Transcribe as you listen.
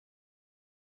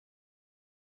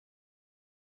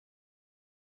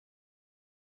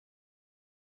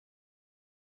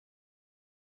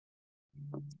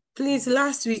Please,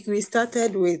 last week we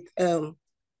started with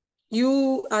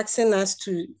you asking us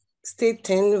to state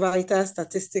 10 vital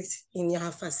statistics in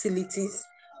your facilities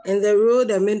and the role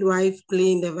the midwife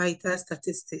play in the vital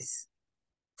statistics.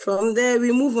 From there,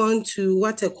 we move on to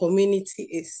what a community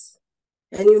is.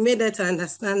 And you made us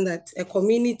understand that a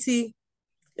community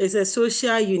is a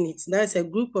social unit. That's a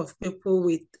group of people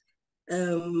with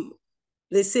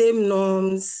the same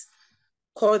norms,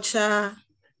 culture,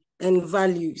 and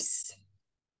values.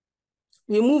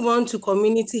 We move on to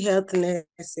community health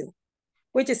nursing,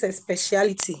 which is a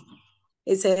specialty.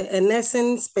 It's a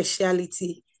nursing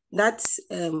specialty that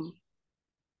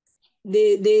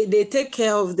they take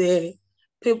care of the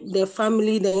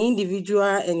family, the individual,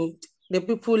 and the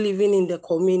people living in the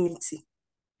community.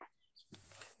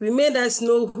 We made us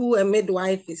know who a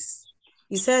midwife is.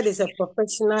 He said it's a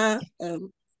professional,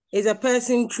 it's a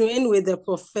person trained with the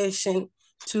profession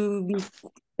to be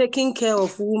taking care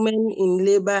of women in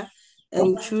labor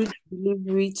and through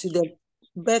delivery to the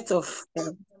birth of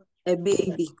a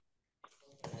baby.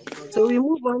 So we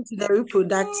move on to the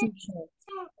reproductive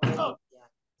health.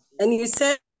 And you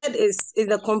said it's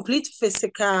a complete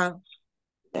physical,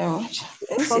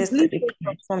 complete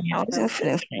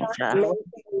mental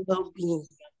well-being,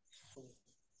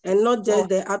 and not just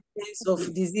the absence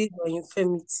of disease or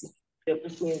infirmity.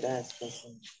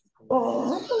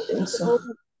 So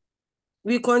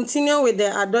we continue with the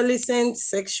adolescent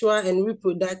sexual and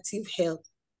reproductive health.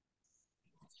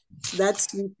 That's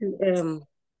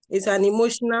it's an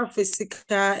emotional,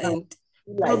 physical, and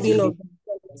well-being of the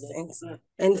adolescents,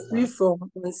 and free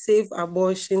from unsafe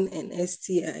abortion and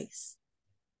STIs.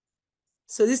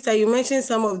 So this time you mentioned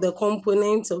some of the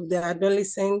components of the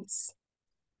adolescents,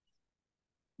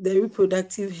 the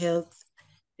reproductive health,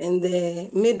 and the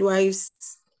midwife's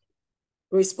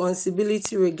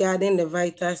responsibility regarding the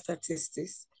vital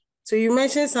statistics. So you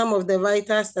mentioned some of the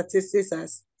vital statistics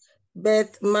as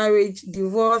birth, marriage,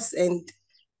 divorce, and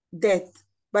death.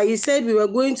 But you said we were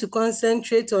going to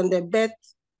concentrate on the birth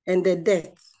and the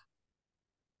death.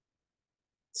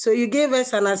 So you gave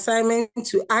us an assignment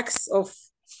to ask of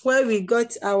where we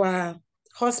got our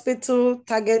hospital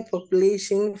target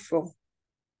population from.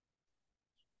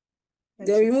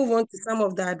 Then we move on to some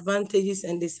of the advantages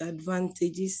and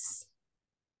disadvantages.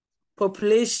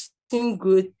 Population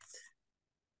growth,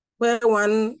 where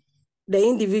the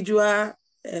individual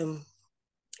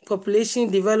population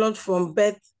developed from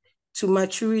birth to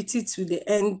maturity to the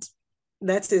end,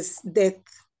 that is death.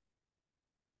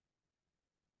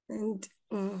 And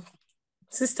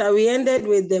sister, we ended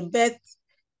with the birth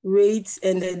rate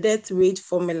and the death rate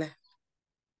formula,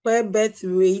 where birth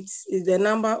rate is the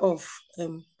number of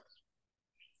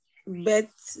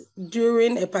births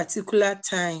during a particular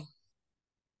time,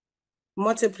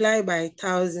 multiplied by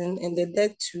 1,000, and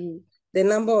the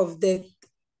number of deaths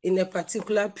in a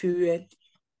particular period,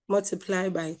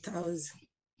 multiplied by 1,000.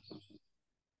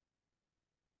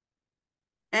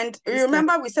 And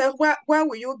remember, we said, where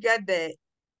will you get the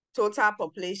total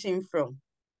population from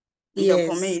in your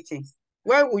community?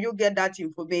 Where will you get that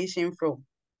information from?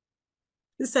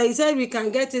 Sister, you said we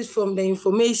can get it from the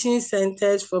information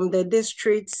centers, from the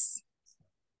districts,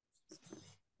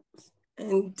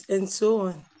 and so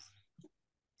on.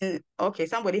 Okay,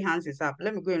 somebody hands this up.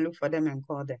 Let me go and look for them and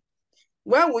call them.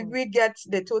 Where would we get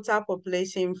the total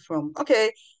population from?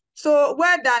 Okay, so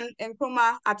well done,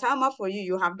 Nkrumah. Atama for you.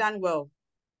 You have done well.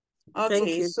 Okay, thank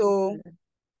you. So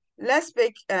let's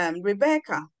pick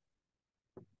Rebecca.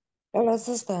 Hello,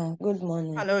 sister. Good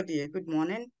morning. Hello, dear. Good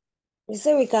morning. You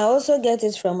say we can also get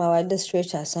it from our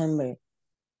district assembly.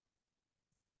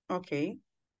 Okay.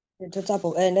 The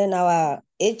total, and then our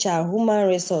HR, human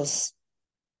resource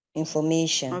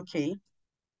information. Okay.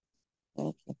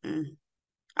 Okay.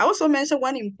 I also mentioned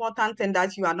one important thing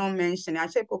that you are not mentioning. I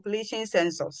said population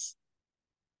census.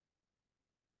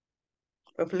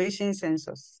 Population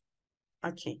census.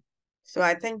 Okay. So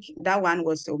I think that one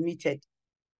was omitted.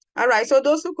 All right. So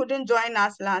those who couldn't join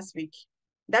us last week,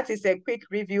 that is a quick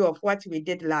review of what we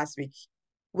did last week.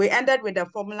 We ended with the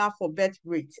formula for birth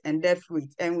rate and death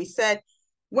rate. And we said,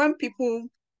 when people,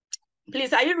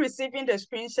 please, are you receiving the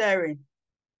screen sharing?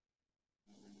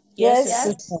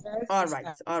 Yes. All right.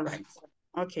 All right.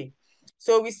 Okay.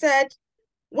 So we said,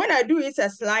 when I do it a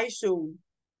slideshow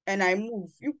and I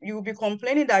move, you'll be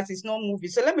complaining that it's not moving.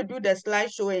 So let me do the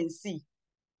slideshow and see.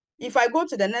 If I go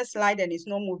to the next slide and it's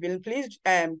not moving, please,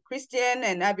 Christian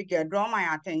and Abigail, draw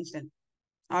my attention.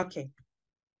 Okay.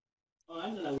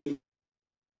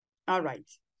 All right.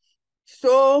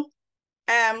 So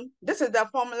this is the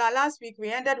formula. Last week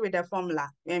we ended with the formula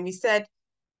and we said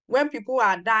when people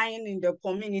are dying in the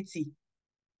community,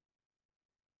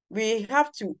 we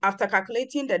have to, after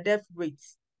calculating the death rate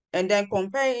and then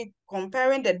comparing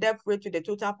the death rate to the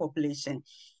total population,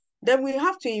 then we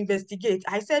have to investigate.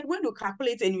 I said, when you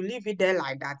calculate and you leave it there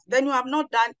like that, then you have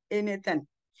not done anything.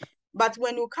 But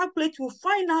when you calculate, you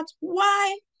find out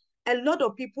why a lot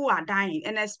of people are dying.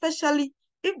 And especially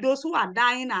if those who are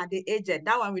dying are the aged,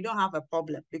 that one we don't have a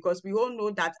problem, because we all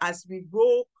know that as we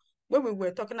grow, when we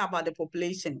were talking about the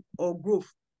population or growth,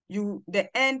 the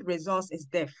end result is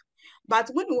death. But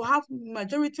when you have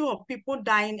majority of people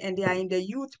dying and they are in the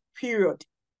youth period,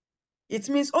 it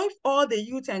means if all the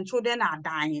youth and children are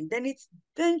dying, then it's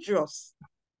dangerous.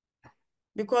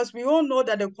 Because we all know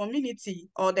that the community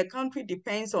or the country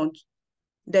depends on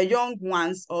the young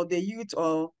ones or the youth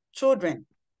or children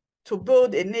to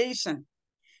build a nation.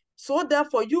 So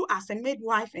therefore, you as a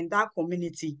midwife in that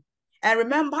community, and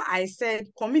remember I said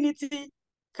community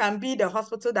can be the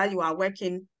hospital that you are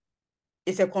working,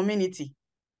 is a community.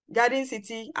 Garden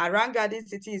City, around Garden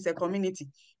City is a community.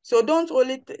 So don't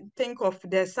only think of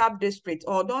the sub-district,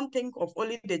 or don't think of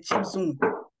only the chief zone.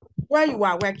 Where you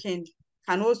are working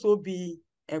can also be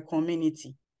a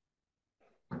community.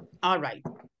 All right.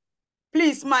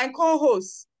 Please, my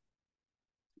co-hosts,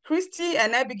 Christy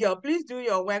and Abigail, please do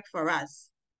your work for us.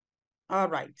 All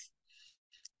right.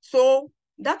 So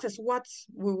that is what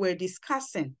we were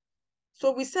discussing.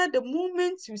 So we said the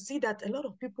moment you see that a lot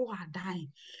of people are dying,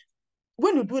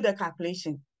 when you do the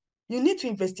calculation, you need to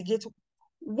investigate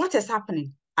what is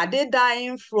happening. Are they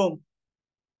dying from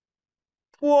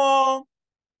poor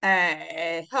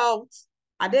health?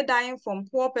 Are they dying from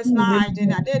poor personal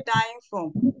hygiene? Are they dying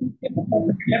from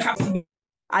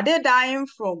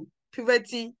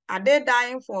poverty? Are they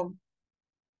dying from,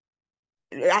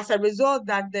 as a result,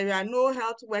 that there are no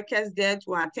health workers there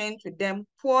to attend to them,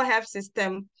 poor health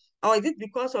system, or is it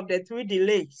because of the 3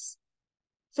 delays?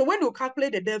 So when you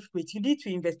calculate the death rate, you need to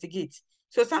investigate.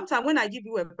 So sometimes when I give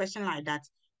you a question like that,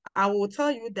 I will tell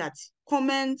you that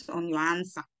comment on your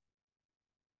answer.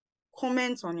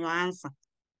 Comment on your answer.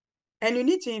 And you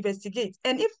need to investigate.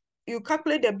 And if you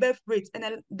calculate the birth rate,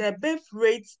 and the birth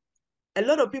rate, a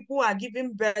lot of people are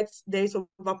giving birth, there is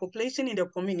overpopulation in the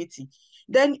community,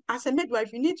 then as a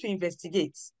midwife, you need to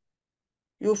investigate.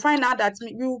 You'll find out that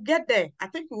you get there. I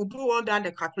think we'll do all that,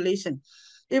 the calculation.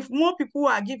 If more people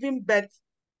are giving birth,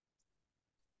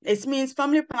 it means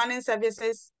family planning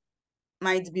services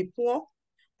might be poor,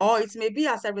 or it may be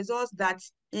as a result that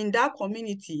in that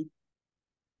community,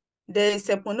 there is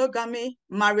a monogamy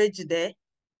marriage there,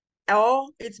 or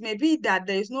it may be that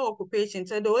there is no occupation.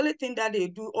 So the only thing that they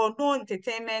do, or no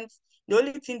entertainment, the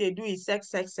only thing they do is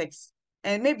sex.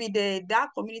 And maybe that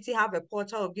community have a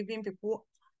culture of giving people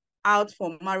out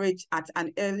for marriage at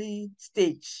an early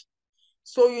stage.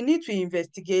 So you need to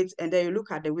investigate, and then you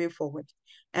look at the way forward.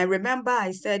 And remember,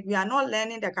 I said we are not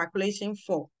learning the calculation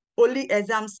for only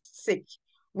exam's sake.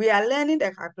 We are learning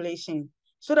the calculation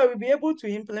so that we'll be able to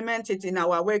implement it in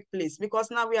our workplace, because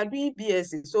now we are doing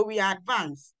BSc, so we are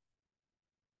advanced.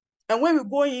 And when we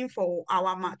go in for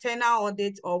our maternal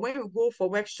audit, or when we go for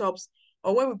workshops,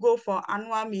 or when we go for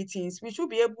annual meetings, we should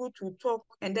be able to talk,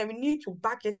 and then we need to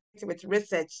back it with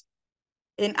research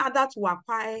in order to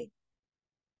acquire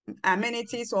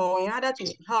amenities, or in order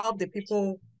to help the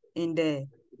people in the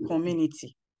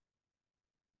community.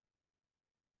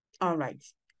 All right.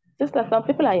 Sister, some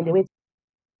people are in the waiting.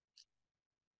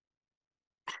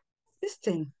 This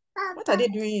thing, what are they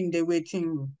doing in the waiting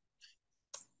room?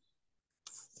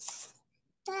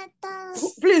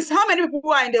 Please, how many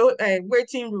people are in the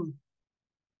waiting room?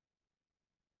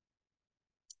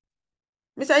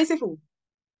 Mr. Isifu,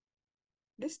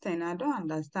 this thing, I don't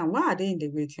understand. Why are they in the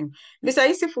waiting room? Mr.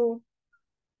 Isifu.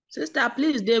 Sister,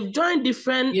 please, they've joined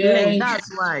different links.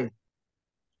 That's why.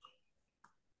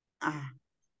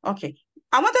 Okay.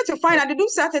 I wanted to find out, did you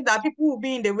certain that people will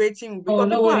be in the waiting room? Oh,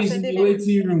 no one is in the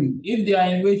waiting room. If they are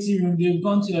in waiting room, they've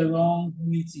gone to the wrong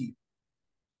meeting.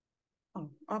 Oh,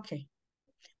 okay.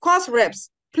 Course reps,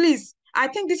 please. I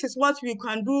think this is what we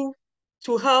can do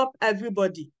to help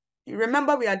everybody.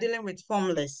 Remember, we are dealing with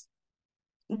formulas.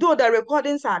 Though the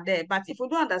recordings are there, but if you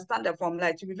don't understand the formula,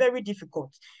 it will be very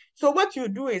difficult. So what you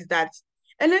do is that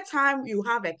anytime you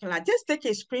have a class, just take a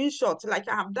screenshot like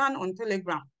I have done on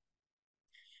Telegram.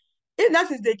 If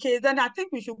that is the case, then I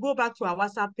think we should go back to our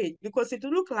WhatsApp page, because it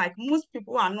looks like most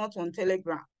people are not on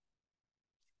Telegram.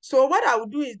 So what I will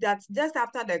do is that just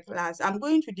after the class, I'm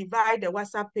going to divide the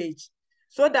WhatsApp page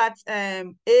so that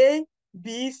A,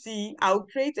 B, C, I'll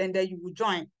create, and then you will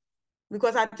join,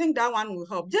 because I think that one will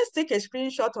help. Just take a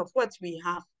screenshot of what we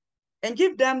have and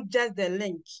give them just the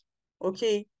link,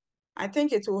 okay? I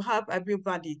think it will help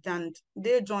everybody, and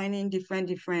they're joining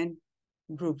different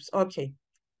groups, okay.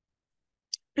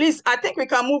 Please, I think we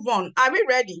can move on. Are we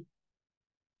ready?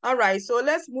 All right, so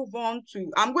let's move on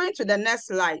to, I'm going to the next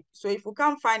slide. So if you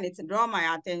can't find it, draw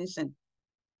my attention.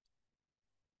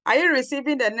 Are you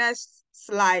receiving the next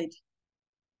slide?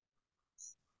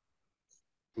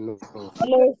 No.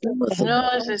 No,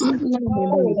 sister.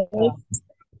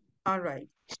 All right.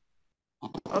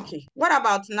 Okay, what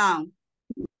about now?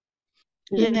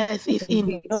 Yes, it's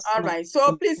in. All right,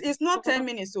 so please, it's not 10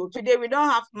 minutes. So today we don't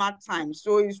have math time,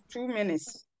 so it's 2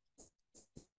 minutes.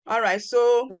 All right,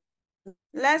 so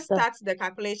let's start the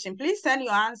calculation. Please send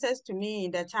your answers to me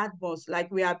in the chat box like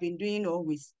we have been doing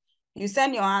always. You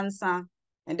send your answer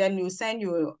and then you send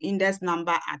your index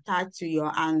number attached to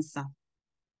your answer.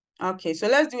 Okay, so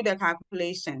let's do the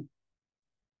calculation.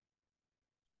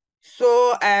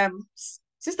 So,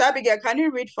 Sister Abigail, can you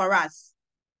read for us?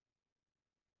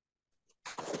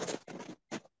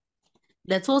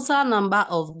 The total number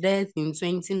of deaths in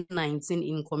 2019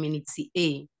 in Community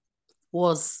A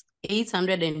was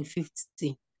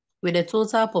 850, with a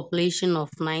total population of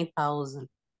 9,000.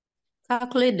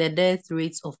 Calculate the death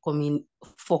rate of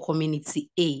for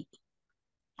Community A.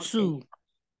 Okay. 2.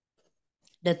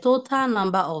 The total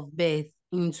number of births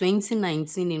in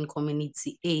 2019 in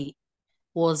Community A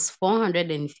was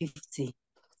 450,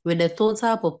 with a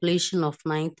total population of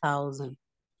 9,000.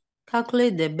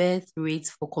 Calculate the birth rate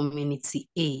for Community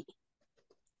A.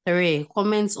 3.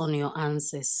 Comments on your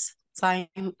answers. Time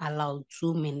allowed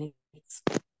 2 minutes.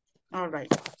 All right.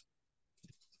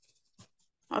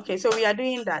 Okay, so we are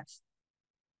doing that.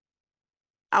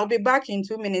 I'll be back in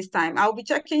 2 minutes' time. I'll be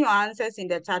checking your answers in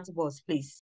the chat box,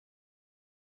 please.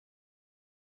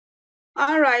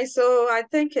 All right, so I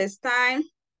think it's time.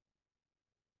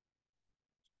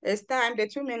 It's time. The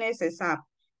 2 minutes is up.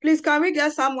 Please, can we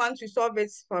get someone to solve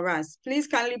it for us? Please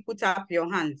kindly put up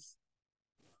your hands.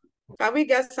 Can we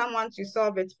get someone to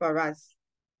solve it for us?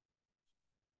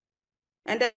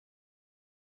 And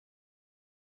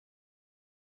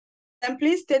then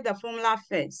please state the formula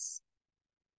first.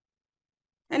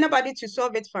 Anybody to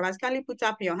solve it for us? Kindly put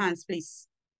up your hands, please.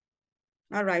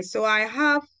 All right, so I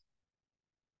have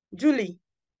Julie.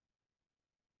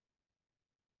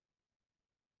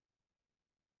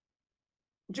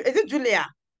 Is it Julia?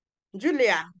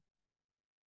 Julia.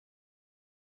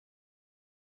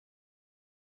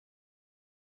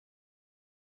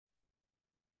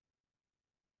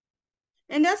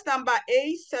 And that's number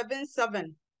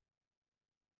 877.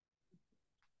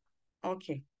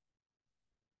 Okay.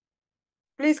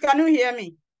 Please, can you hear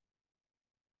me?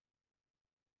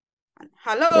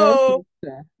 Hello?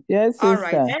 Yes, sister. All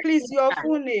right. Please, your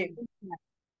full name.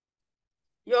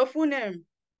 Your full name.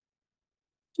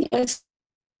 Yes,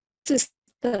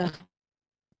 sister.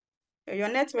 Your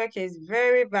network is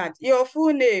very bad. Your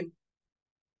full name.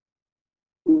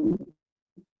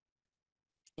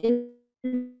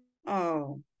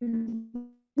 Oh.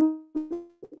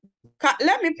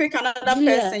 Let me pick another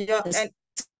person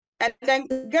and then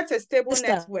get a stable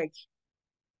network.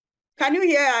 Can you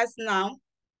hear us now?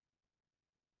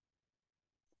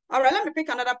 All right, let me pick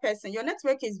another person. Your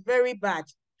network is very bad.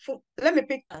 Let me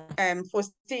pick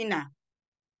Faustina.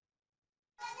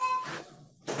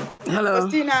 Hello.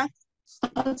 Faustina.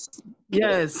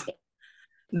 Yes.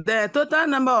 The total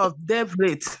number of death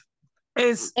rate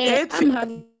is 8. I'm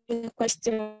having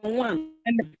question 1.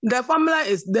 And the formula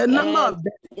is the number of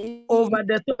deaths over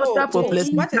the total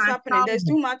population. What is happening? There's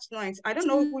too much noise. I don't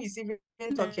know who is even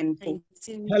talking to.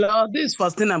 Hello, this is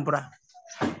Faustina Bra.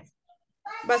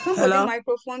 But somebody's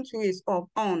microphone too is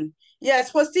on. Yes,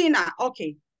 Faustina.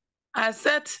 Okay. I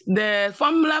said the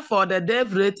formula for the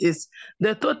death rate is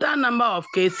the total number of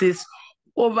cases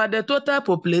over the total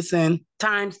population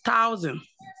times 1,000.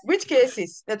 Which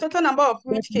cases? The total number of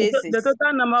which cases? The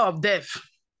total number of deaths.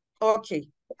 Okay.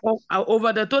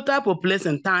 Over the total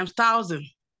population times 1,000.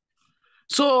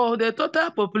 So the total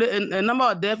population number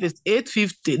of deaths is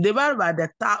 850 divided by the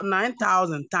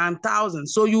 9,000 times 1,000.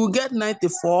 So you will get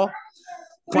 94.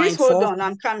 Please hold on,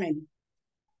 I'm coming.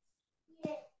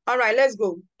 All right, let's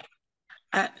go.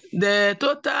 The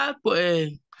total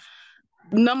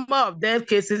number of death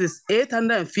cases is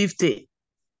 850.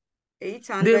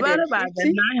 850 divided by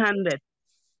the 900.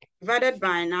 Divided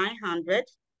by 900.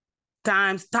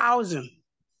 Times 1,000.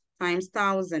 Times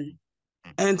 1,000.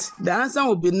 And the answer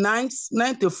will be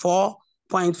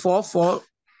 94.44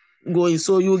 going.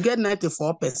 So you get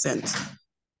 94%.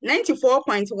 94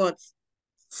 point what?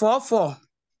 44.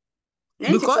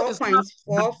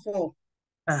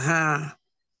 94.44.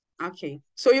 Okay.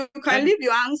 So you can leave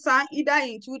your answer either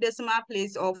in 2 decimal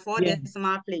place or 4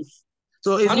 decimal place.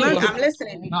 So it's okay, I'm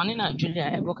listening.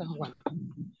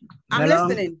 I'm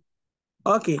listening.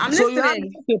 Okay. I'm so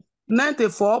listening.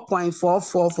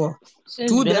 94.444.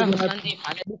 Two decimals,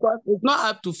 because it's not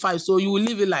up to 5, so you will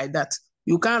leave it like that.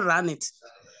 You can't run it.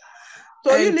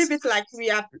 So you leave it like we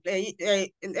have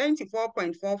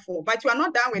 94.44, but you are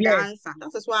not done with the answer.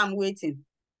 That is why I'm waiting.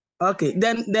 Okay,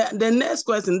 then the next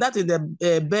question, that is the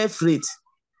birth rate.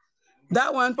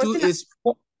 That one too is...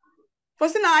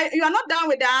 Faustina, you are not done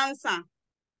with the answer.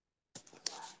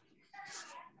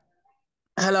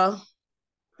 Hello?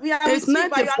 We are with you,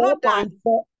 but you are not done.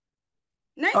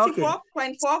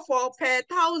 94.44 per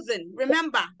 1,000.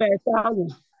 Remember? Per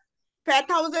 1,000. Per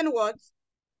 1,000 what?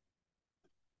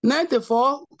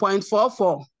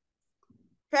 94.44.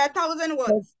 Per 1,000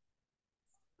 what?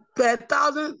 Per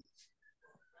 1,000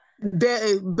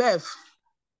 birth.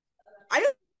 Are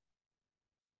you?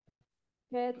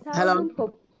 Per 1,000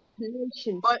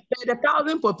 population. Per the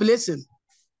 1,000 population.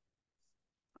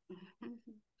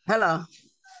 Hello?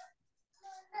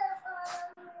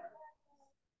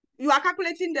 You are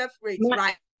calculating death rate,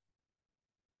 right?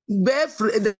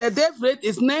 The death rate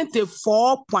is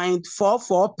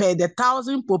 94.44 per the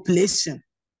 1,000 population.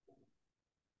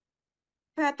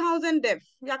 Per 1,000 death.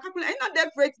 We are calculating not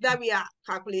death rate that we are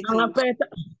calculating.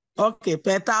 Okay,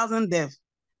 per 1,000 death.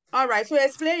 All right, so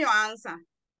explain your answer.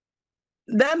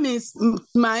 That means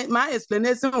my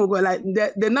explanation will go like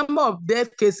the number of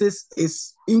death cases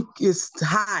is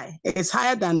high. It's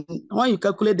higher than when you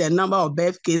calculate the number of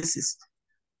birth cases.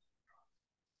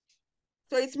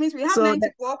 So it means we have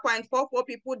 94.44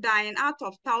 people dying out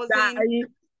of 1,000.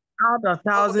 Out of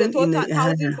 1,000 the total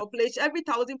 1,000 population. Every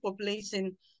 1,000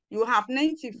 population, you have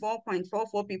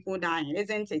 94.44 people dying,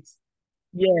 isn't it?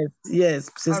 Yes,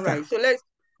 sister. All right, so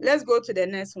let's go to the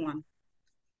next one.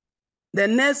 The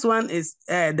next one is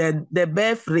the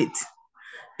birth rate,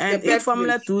 and its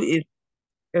formula too is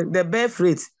the birth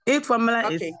rate. Its formula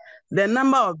is the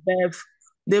number of births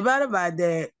divided by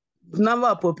the number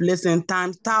of population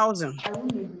times 1,000.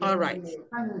 All right.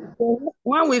 So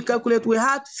when we calculate, we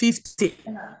had 50.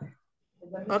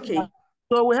 Okay.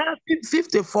 So we have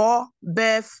 54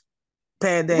 births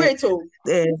per day. Wait,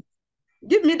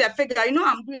 give me the figure. You know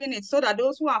I'm doing it so that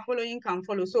those who are following can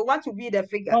follow. So what will be the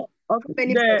figure?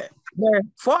 Okay. The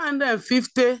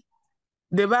 450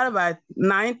 divided by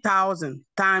 9,000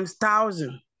 times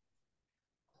 1,000.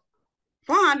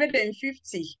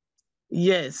 450.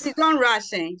 Yes. Please don't rush,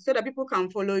 so that people can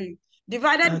follow you.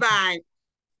 Divided by,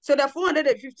 so the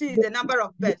 450 is the number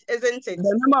of births, isn't it?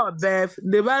 The number of births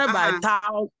divided by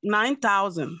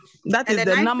 9,000. That is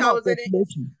the number of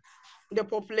population. The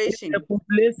population. The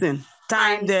population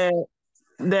times the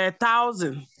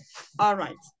 1,000. All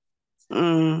right.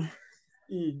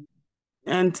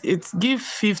 And it gives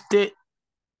 50.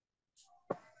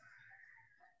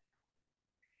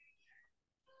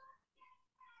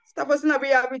 Stop us now,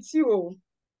 we are with you.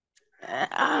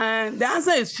 The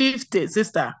answer is 50,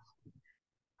 sister.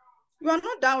 You are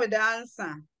not done with the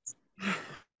answer.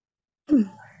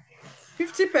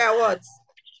 50 per what?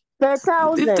 Per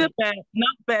 1,000. 50 per,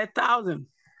 not per 1,000.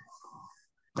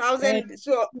 1,000,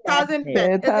 so 1,000 per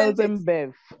 1,000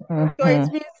 birth. So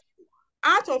it means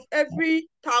out of every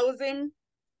 1,000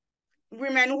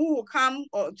 women who will come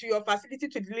to your facility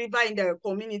to deliver in the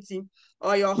community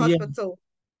or your hospital,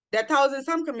 the 1,000,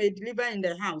 some may deliver in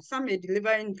the house, some may deliver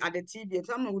at the TV,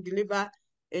 some will deliver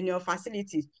in your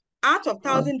facilities. Out of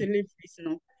 1,000 deliveries,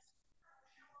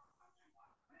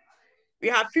 we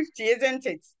have 50, isn't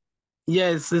it?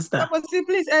 Yes, sister. So,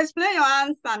 please explain your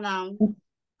answer now.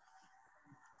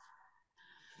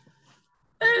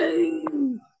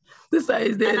 Sister,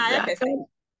 it's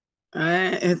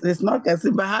not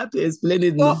easy, but I have to explain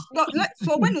it now.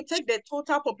 So when you take the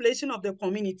total population of the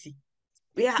community,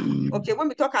 we have, when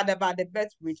we talk about the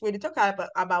birth rate, when we talk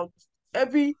about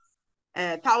every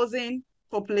 1,000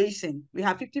 population, we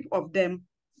have 50 of them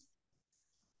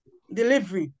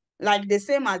delivery, like the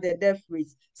same as the death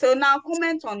rate. So now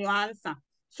comment on your answer.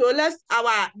 So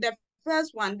the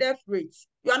first one, death rate.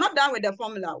 You are not done with the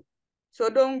formula, so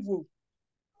don't go.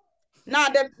 Now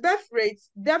the death rate,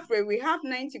 we have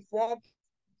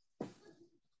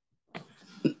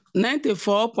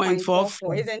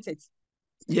 94.44, isn't it?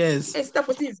 Yes. It's the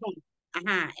position.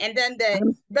 And then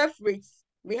the birth rate,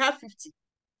 we have 50.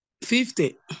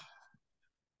 50.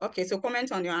 Okay, so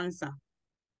comment on your answer.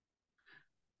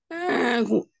 My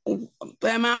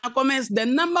comments, the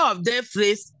number of death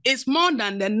rates is more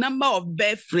than the number of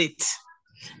birth rate.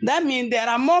 That means there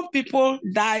are more people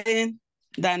dying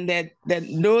than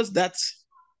those that...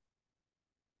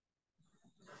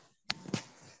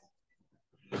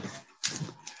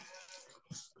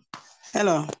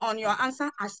 Hello. On your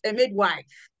answer as a midwife.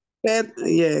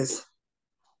 Yes.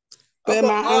 Okay,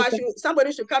 or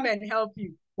somebody should come and help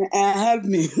you. Help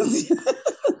me.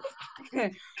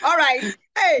 All right.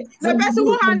 Hey, the person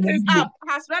who hands is up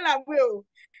has run away.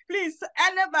 Please,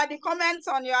 anybody comment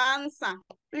on your answer.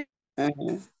 Please.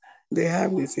 They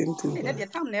have the same thing.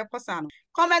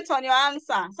 Comment on your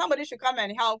answer. Somebody should come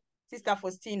and help Sister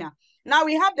Faustina. Now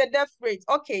we have the death rate.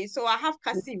 Okay, so I have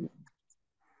Kasim.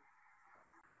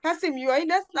 Kasim, your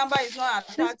index number is not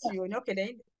attached to your name. Okay,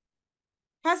 then.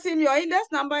 Kasim, your index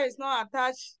number is not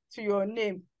attached to your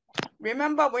name.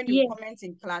 Remember when you comment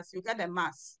in class, you get a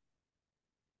mass.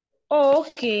 Oh,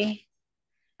 okay.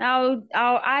 I'll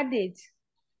add it.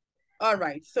 All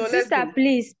right. So Sister, let's go.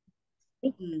 please.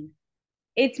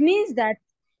 It means that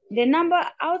the number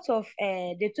out of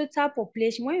the total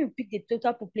population, when you pick the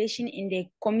total population in the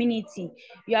community,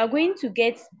 you are going to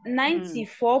get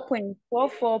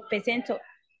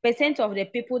 94.44% of the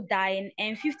people dying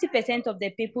and 50% of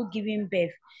the people giving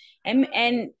birth. And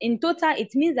in total,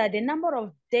 it means that the number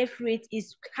of death rate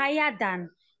is higher than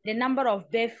the number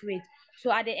of birth rate.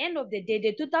 So at the end of the day,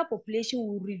 the total population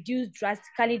will reduce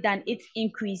drastically than it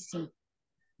increasing.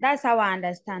 That's how I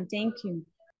understand. Thank you.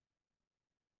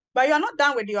 But you're not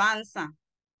done with your answer.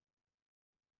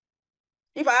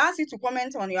 If I ask you to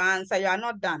comment on your answer, you are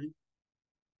not done.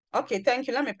 Okay, thank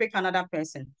you. Let me pick another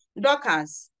person.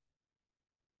 Dorcas.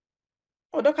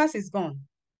 Oh, Dorcas is gone.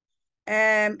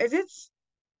 Is it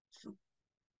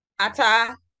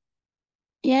Ata?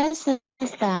 Yes,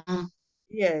 sister.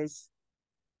 Yes.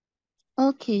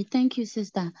 Okay, thank you,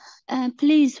 sister.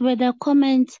 Please, with the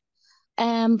comment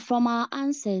from our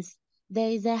answers, there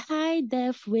is a high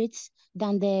death rate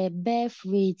than the birth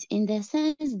rate in the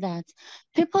sense that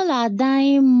people are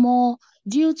dying more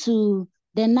due to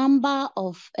the number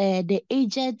of the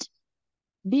aged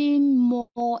being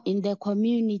more in the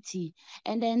community.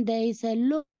 And then there is a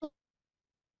low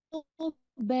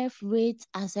birth rate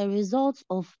as a result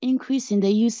of increase in the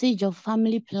usage of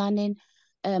family planning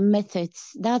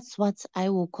methods. That's what I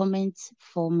will comment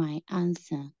for my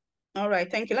answer. All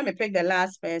right, thank you. Let me pick the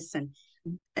last person.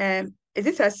 Is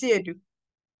it Asiedu?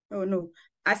 Oh no,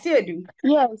 Asiedu.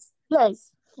 Yes.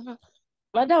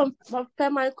 Madam, per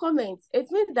my comments,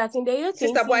 it means that in the year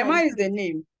Sister Boahemaa is the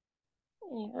name.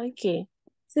 Okay.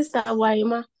 Sister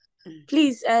Boahemaa,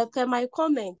 please, per my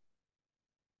comment,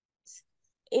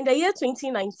 in the year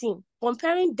 2019,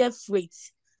 comparing death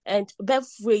rates and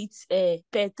birth rates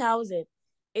per thousand,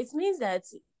 it means that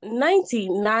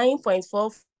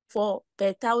 99.44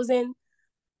 per thousand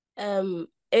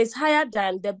is higher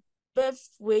than the birth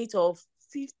rate of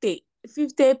 50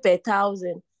 per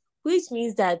thousand, which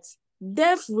means that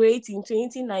death rate in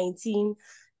 2019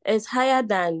 is higher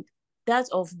than that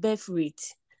of birth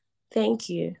rate. Thank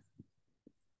you.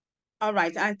 All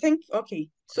right, I think, okay.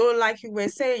 So like you were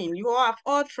saying, you have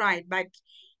all tried, but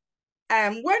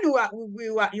when you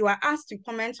are asked to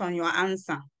comment on your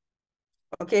answer,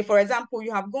 okay, for example,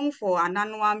 you have gone for an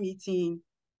annual meeting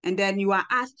and then you are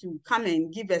asked to come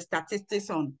and give a statistics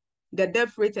on the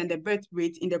death rate and the birth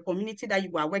rate in the community that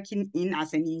you are working in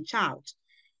as an in-charge.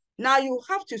 Now you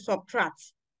have to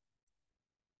subtract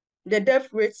the death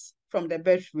rates from the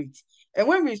birth rate. And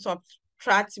when we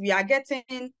subtract, we are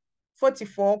getting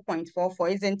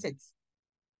 44.44, isn't it?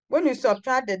 When you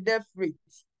subtract the death rate,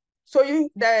 so you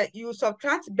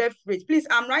subtract birth rate. Please,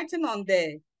 I'm writing on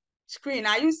the screen.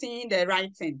 Are you seeing the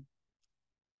writing?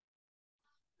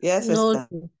 Yes, sister.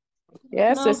 No.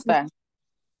 Yes, No. sister.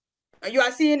 You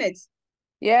are seeing it?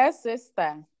 Yes,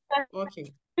 sister.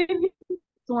 Okay.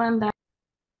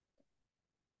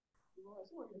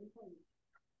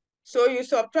 So you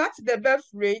subtract the birth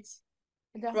rate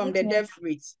from the death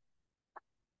rate.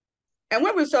 And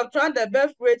when we subtract the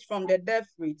birth rate from the death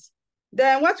rate,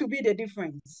 then what will be the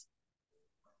difference?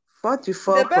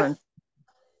 44.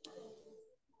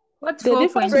 The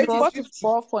difference will be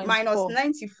 44.4 minus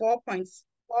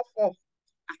 94.44.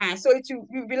 So it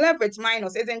will be left with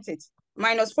minus, isn't it?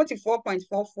 Minus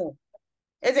 44.44,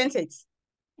 isn't it?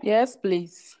 Yes,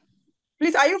 please.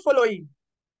 Please, are you following?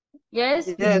 Yes.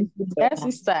 Yes,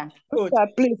 sister. Good. Sister,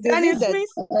 please, Then is it it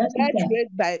means the death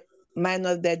rate by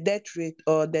minus the death rate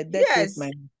or the death rate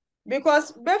minus?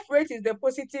 Because birth rate is the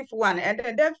positive one and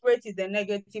the death rate is the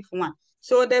negative one.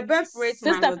 So the birth rate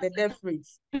minus the death rate.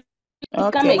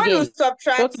 Okay. So when you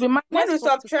subtract,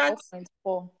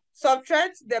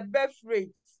 subtract the birth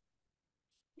rate,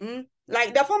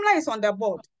 like the formula is on the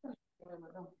board.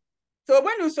 So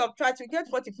when you subtract, you get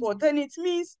 44. Then it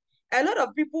means a lot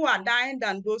of people are dying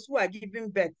than those who are giving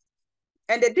birth.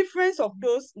 And the difference of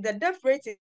those, the death rate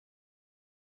is.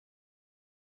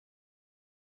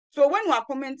 So when you are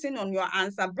commenting on your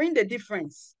answer, bring the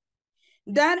difference.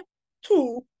 Then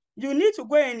 2, you need to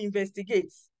go and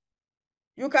investigate.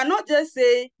 You cannot just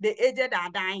say the aged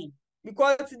are dying,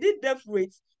 because the death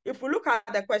rate, if we look at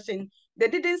the question, they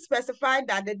didn't specify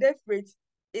that the death rate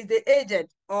is the aged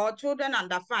or children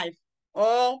under 5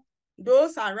 or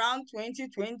those around 20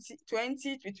 to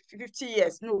 50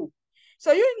 years. No.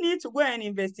 So you need to go and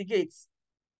investigate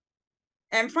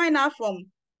and find out from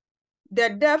the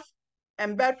death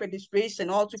and birth registration,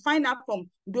 or to find out from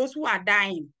those who are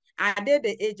dying, are they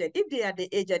the aged? If they are the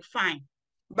aged, fine.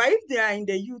 But if they are in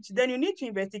the youth, then you need to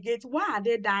investigate, why are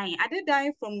they dying? Are they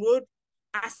dying from road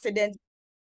accidents?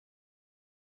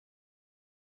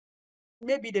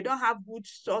 Maybe they don't have good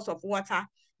source of water.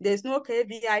 There's no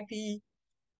KVIP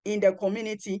in the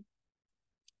community.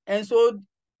 And so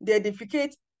they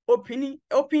defecate, open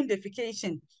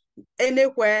defecation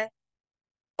anywhere.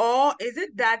 Or is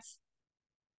it that,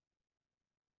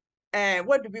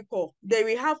 what do we call? They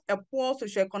will have a poor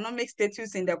socioeconomic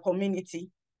status in the community.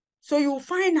 So you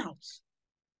find out.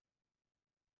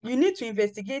 You need to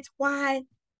investigate why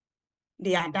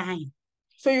they are dying.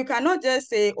 So you cannot just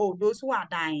say, oh, those who are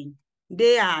dying,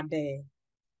 they are the,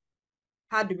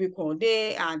 how do we call?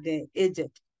 They are the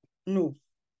aged. No.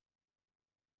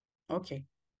 Okay.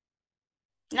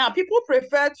 Now, people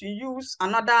prefer to use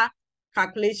another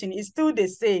calculation. It's still the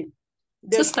same.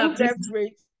 The full death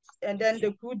rate and then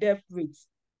the true death rate.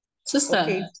 Sister.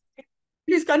 Okay.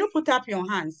 Please, can you put up your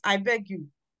hands? I beg you.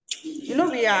 You know,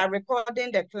 we are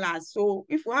recording the class. So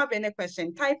if you have any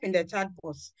question, type in the chat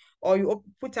box or you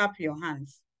put up your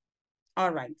hands.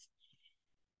 All right.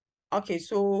 Okay,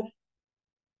 so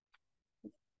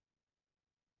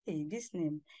hey, this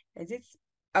name, is it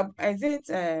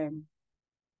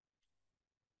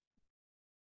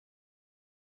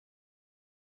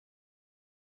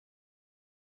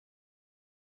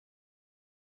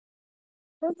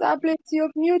Sister, please,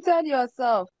 you've muted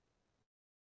yourself.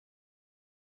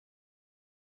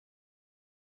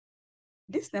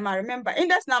 this name I remember.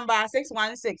 Index number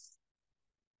 616.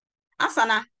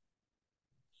 Asana.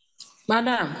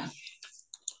 Madam.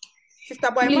 Sister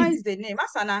Boahemaa is the name.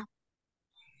 Asana.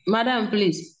 Madam,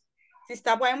 please.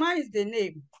 Sister Boahemaa is the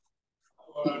name.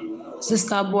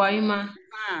 Sister Boahemaa.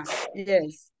 Ah,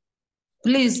 yes.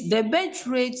 Please, the birth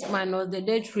rate minus the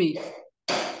death rate.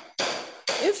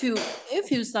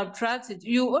 If you subtract it,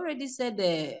 you already said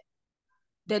the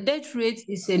death rate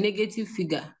is a negative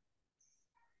figure.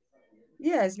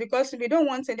 Yes, because we don't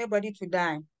want anybody to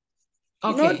die.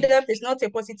 Okay. You know, death is not a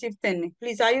positive thing.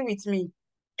 Please, are you with me?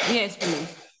 Yes,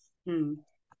 please.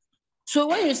 So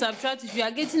when you subtract it, you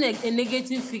are getting a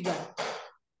negative figure.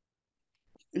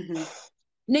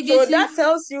 So that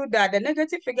tells you that the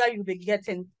negative figure you'll be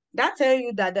getting, that tells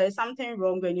you that there is something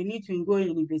wrong and you need to go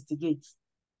and investigate.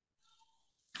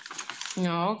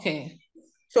 No, okay.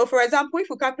 So for example, if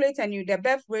you calculate and the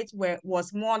birth rate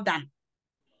was more than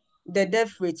the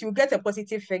death rate, you get a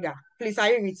positive figure. Please, are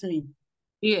you with me?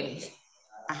 Yes.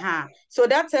 So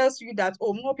that tells you that,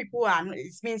 oh, more people are,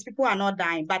 it means people are not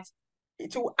dying. But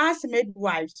to us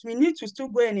midwives, we need to still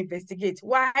go and investigate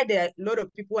why there are a lot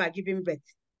of people are giving birth.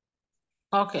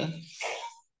 Okay.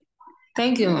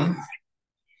 Thank you, ma'am.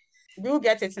 Do you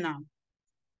get it now?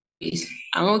 Yes,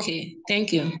 I'm okay.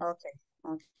 Thank you.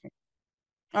 Okay.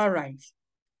 All right.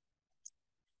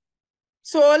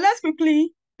 So let's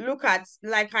quickly look at,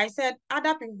 like I said,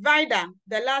 other people. Vida,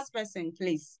 the last person,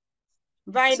 please.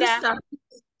 Vida.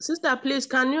 Sister, please,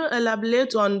 can you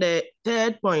elaborate on the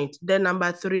third point, the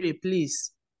number 3,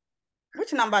 please?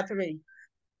 Which number 3?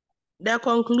 The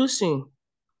conclusion.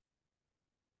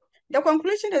 The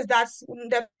conclusion is that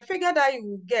the figure that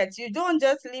you get, you don't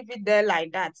just leave it there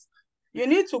like that. You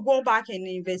need to go back and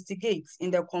investigate in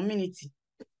the community.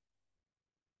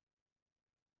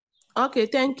 Okay,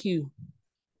 thank you.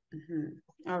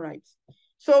 All right.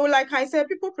 So like I said,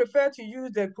 people prefer to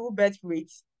use the true birth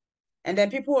rate, and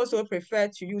then people also prefer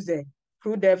to use the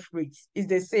true death rate. It's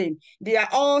the same. They are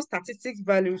all statistics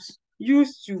values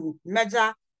used to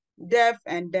measure death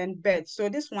and then birth. So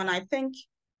this one, I think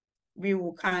we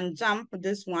can jump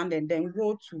this one and then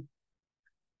go to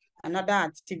another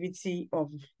activity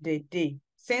of the day.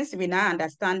 Since we now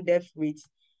understand death rate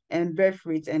and birth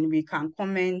rate, and we can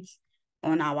comment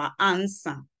on our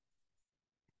answer.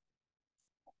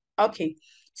 Okay,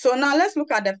 so now let's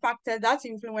look at the factors that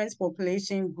influence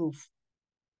population growth.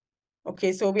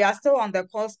 Okay, so we are still on the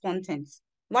course content.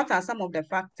 What are some of the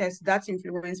factors that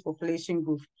influence population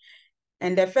growth?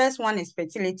 And the first one is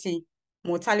fertility,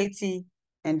 mortality,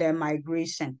 and then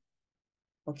migration.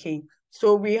 Okay,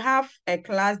 so we have a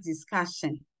class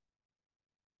discussion.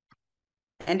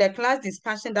 And the class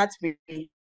discussion that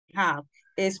we have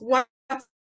is, what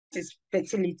is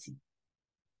fertility?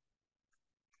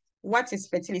 What is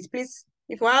fertility? Please,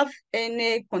 If you have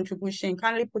any contribution,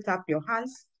 kindly put up your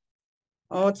hands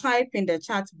or type in the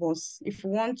chat box if you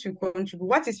want to contribute.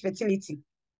 What is fertility?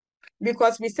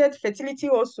 Because we said fertility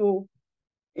also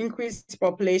increased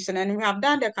population, and we have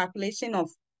done the calculation of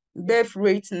birth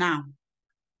rate now.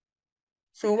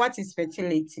 So what is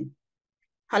fertility?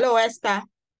 Hello, Esther.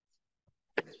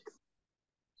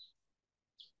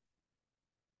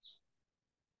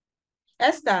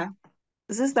 Esther.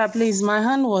 Sister, please, my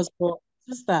hand was for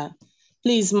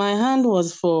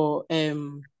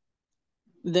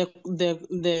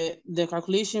the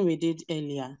calculation we did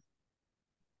earlier.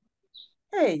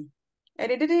 Hey,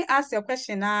 and they didn't ask your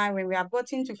question now when we have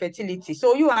gotten to fertility.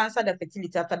 So you answer the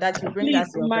fertility. After that, you bring Please,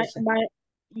 us your question. my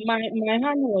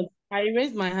hand was, I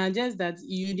raised my hand, just that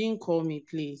you didn't call me,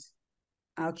 please.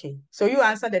 Okay, so you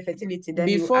answer the fertility, then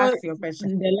Before you ask your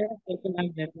question. the last person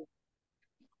asked the question.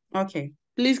 Okay.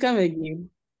 Please come again.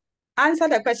 Answer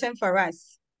the question for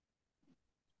us.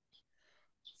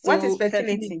 So, what is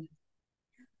fertility?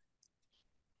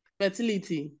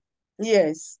 Fertility.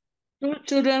 Yes.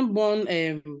 Children born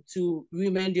to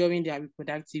women during their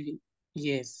reproductive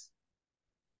years.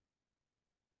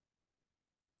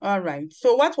 All right.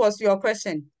 So what was your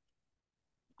question?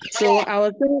 So I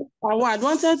was saying, I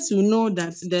wanted to know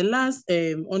that the last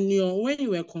when you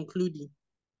were concluding,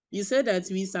 you said that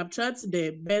we subtract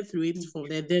the birth rate from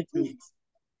the death rate.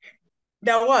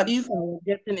 The what? If I was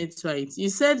getting it right, you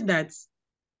said that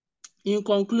in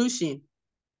conclusion,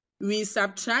 we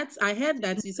subtract. I heard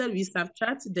that you said we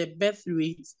subtract the birth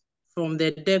rate from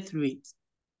the death rate.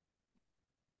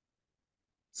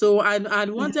 So I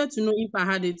wanted to know if I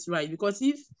had it right, because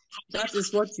if that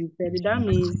is what you said, that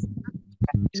means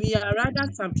we are rather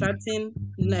subtracting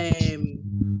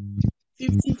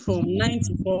 50 from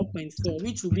 94.4,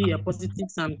 which will be a positive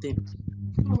something.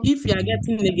 If we are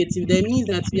getting negative, that means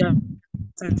that we are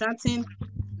subtracting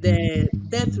the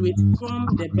death rate from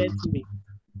the birth rate.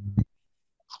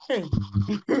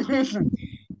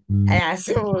 Yeah,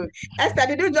 so Esther,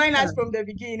 did you join us from the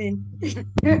beginning?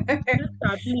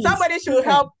 Somebody should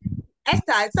help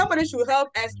Esther. Somebody should help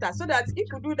Esther, so that if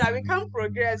we do that, we can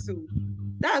progress. So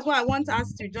that's why I want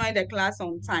us to join the class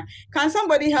on time. Can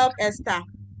somebody help Esther?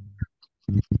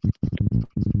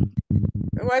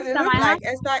 Because it looks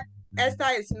like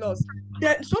Esther is lost.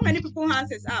 There, so many people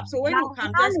hands is up. So when you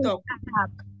come, just talk.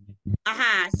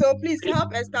 So please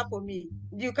help Esther for me.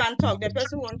 You can talk. The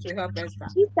person wants to help Esther.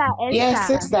 Sister Esther. Yes,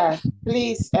 sister.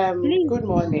 Please, good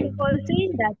morning. You were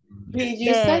saying that Please,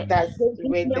 you said that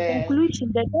with the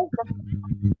conclusion,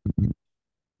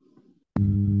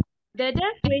 the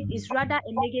death rate is rather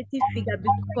a negative figure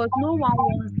because no one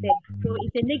wants death. So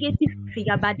it's a negative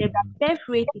figure, but the death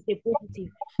rate is a positive.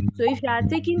 So if you are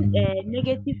taking a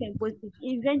negative and positive,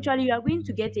 eventually you are going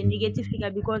to get a negative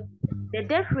figure because the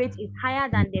death rate is higher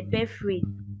than the birth rate.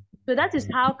 So that is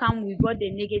how come we got the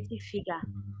negative figure.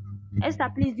 Esther,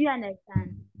 please, do you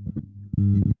understand?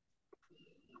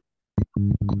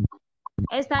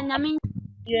 Esther, I mean,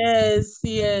 yes.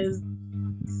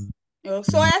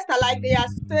 So Esther, like they are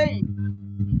saying,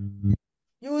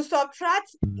 you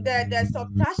subtract the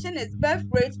subtraction is birth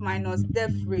rate minus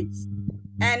death rate.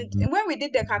 And when we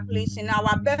did the calculation,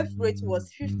 our birth rate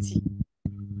was 50.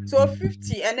 So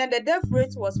 50, and then the death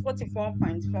rate was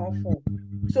 44.44.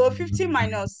 So 50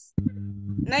 minus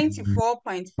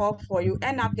 94.44, you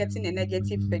end up getting a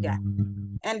negative figure.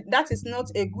 And that is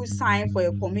not a good sign for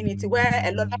a community where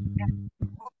a lot of...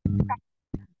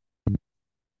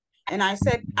 And I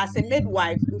said, as a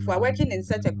midwife, if we're working in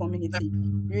such a community,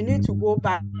 you need to go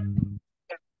back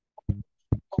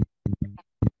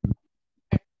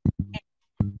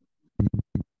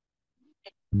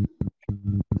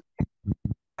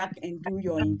and do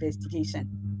your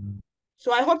investigation.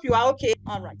 So I hope you are okay.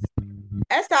 All right.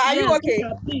 Esther, are you okay?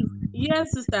 Sister, please.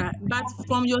 Yes, sister. But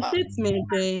from your statement,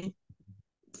 the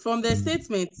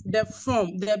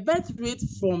birth rate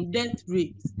from death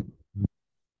rate,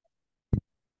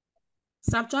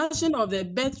 subtraction of the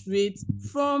birth rate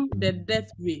from the death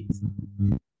rate.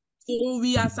 So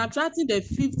we are subtracting the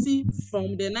 50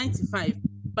 from the 95.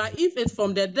 But if it's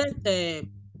from the death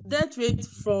rate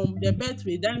from the birth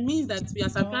rate, that means that we are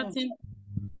subtracting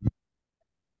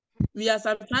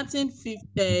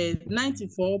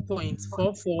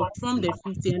 94.44 from the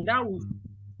 50, and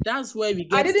that's where we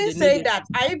get. I didn't say that.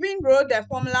 I even wrote the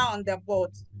formula on the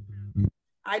board.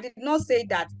 I did not say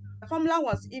that. The formula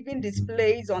was even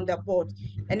displayed on the board,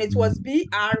 and it was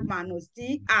BR minus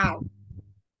DR.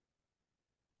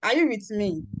 Are you with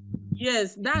me?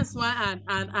 Yes, that's why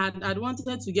I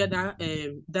wanted to get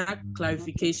that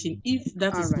clarification. If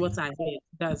that is what I heard,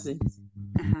 that's it.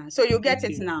 So you get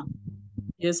it now.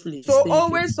 Yes, please. So Thank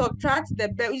always subtract the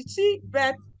birth. You see,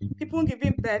 birth, people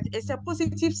giving birth is a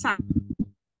positive sign.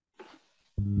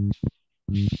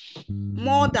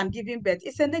 More than giving birth,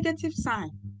 it's a negative sign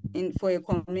for a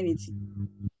community.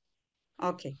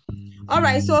 Okay. All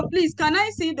right. So please, can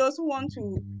I see those who want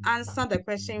to answer the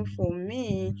question for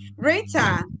me?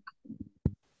 Rita.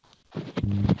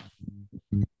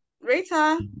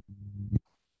 Rita.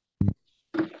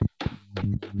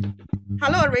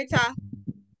 Hello, Rita.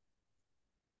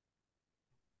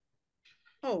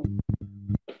 Oh.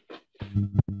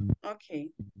 Okay.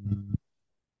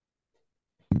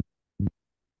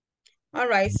 All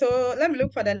right. So let me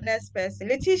look for the next person.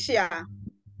 Letitia.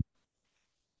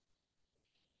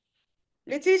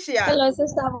 Letitia. Hello,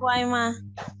 Sister Boahemaa.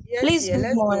 Yes, Please, dear. good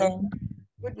Let's go. morning.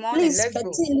 Good morning. Please, Let's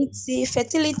go.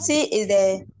 fertility is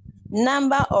the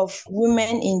number of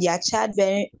women in their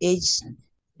childbearing age,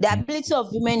 the ability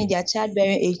of women in their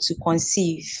childbearing age to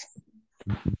conceive.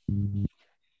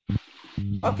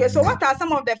 Okay, so what are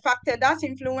some of the factors that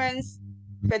influence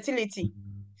fertility?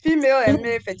 Female and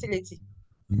male fertility.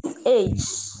 Age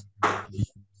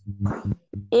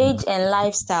and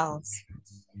lifestyles.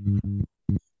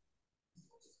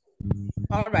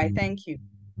 All right, thank you.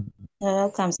 You're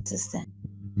welcome, sister.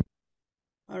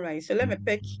 All right, so let me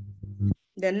pick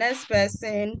the next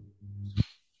person.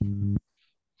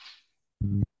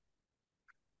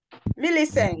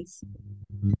 Millicent.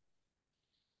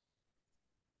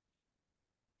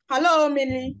 Hello,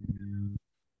 Millie.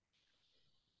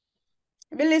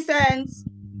 Millicent.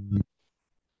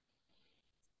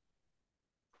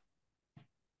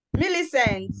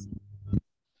 Millicent.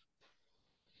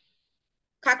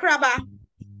 Kakraba.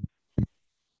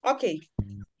 Okay.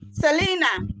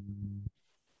 Selena.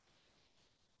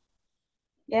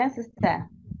 Yes, sister.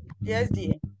 Yes,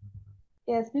 dear.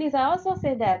 Yes, please. I also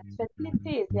say that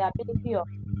fertility is the ability of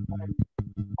an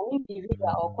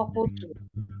individual or couple to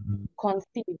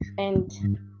conceive. And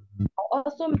I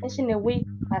also mention a weight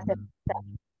as a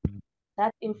factor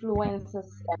that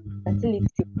influences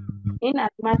fertility. In as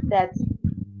much that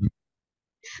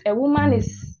if a woman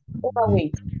is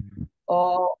overweight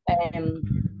or has a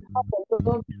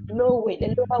low weight,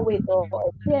 a lower weight, or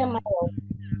a BMI of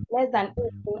less than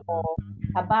 18 or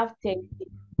above 30,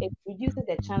 it reduces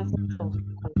the chances of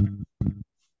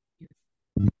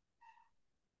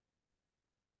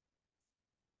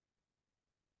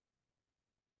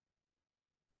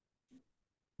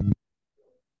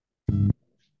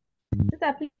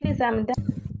Sister, please, I'm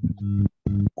done.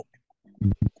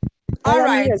 All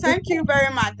right, thank you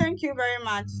very much. Thank you very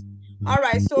much. All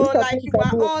right, so like you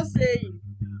were all saying,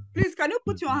 please, can you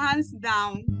put your hands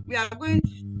down? We are going,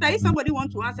 if somebody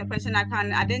wants to ask a question, I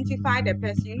can identify the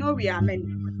person. You know, we are many.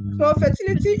 So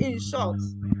fertility, in short,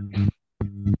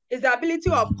 is the ability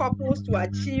of couples to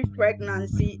achieve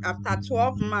pregnancy after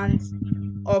 12 months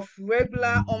of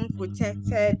regular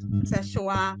unprotected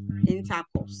sexual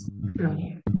intercourse.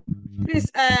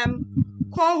 Please,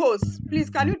 co-host, please,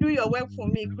 can you do your work for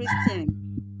me,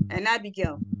 Christian and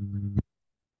Abigail?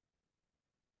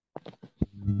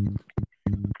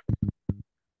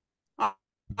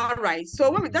 All right,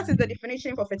 so that is the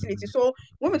definition for fertility. So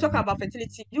when we talk about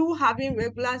fertility, you having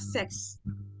regular sex,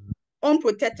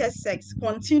 unprotected sex,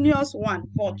 continuous one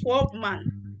for 12 months,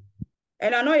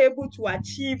 and are not able to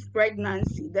achieve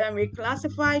pregnancy, then we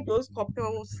classify those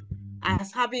couples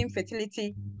as having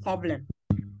fertility problem.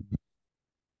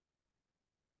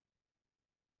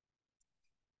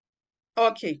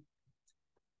 Okay.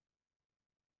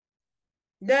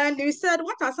 Then you said,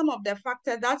 what are some of the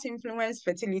factors that influence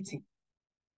fertility?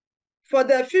 For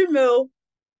the female,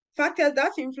 factors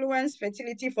that influence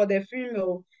fertility for the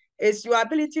female is your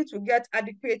ability to get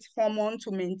adequate hormone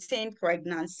to maintain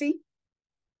pregnancy.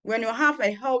 When you have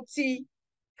a healthy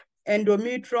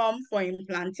endometrium for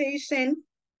implantation,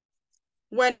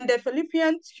 when the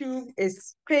fallopian tube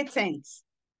is patent,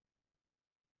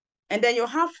 and then you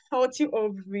have healthy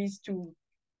ovaries to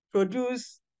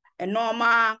produce a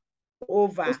normal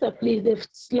ova. Sister, please, the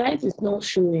slide is not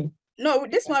showing. No,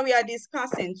 this one we are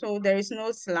discussing, so there is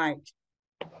no slide.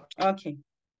 Okay.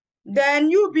 Then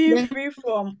you being free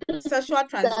from sexual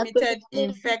transmitted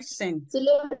infection.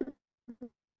 Slow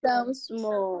down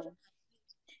small.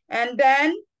 And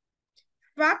then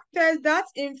factors that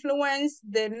influence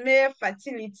the male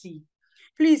fertility.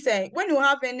 Please, when you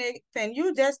have anything,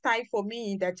 you just type for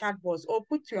me in the chat box or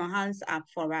put your hands up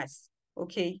for us,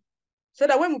 okay? So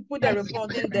that when we put the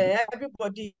recording there,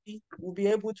 everybody will be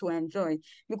able to enjoy.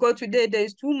 Because today there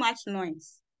is too much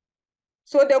noise.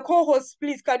 So the co-host,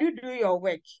 please, can you do your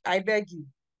work? I beg you.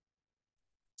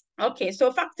 Okay,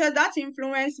 so factors that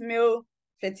influence male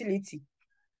fertility.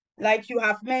 like you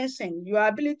have mentioned, your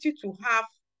ability to have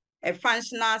a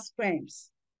functional sperms.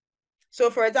 So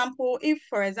for example, if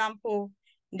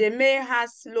the male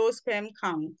has low sperm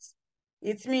count,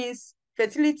 it means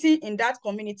fertility in that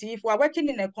community. If we're working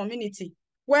in a community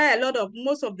where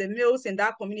most of the males in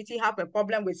that community have a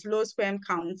problem with low sperm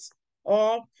counts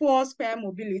or poor sperm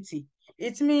mobility,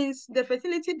 it means the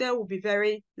fertility there will be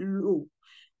very low.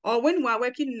 Or when we're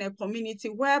working in a community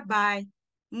whereby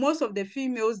most of the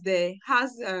females there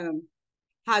has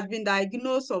been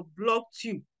diagnosed of blocked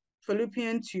tube,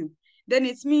 fallopian tube, then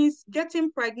it means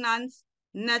getting pregnant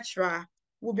natural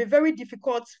will be very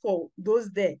difficult for those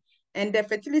there. And the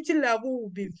fertility level will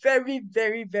be very,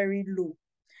 very, very low.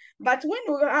 But when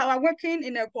we are working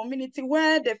in a community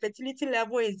where the fertility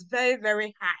level is very,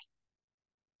 very high,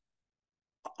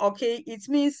 okay, it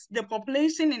means the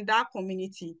population in that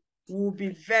community will be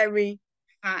very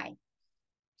high.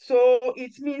 So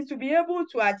it means to be able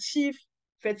to achieve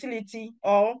fertility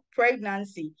or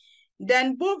pregnancy,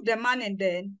 then both the man and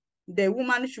then the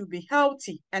woman should be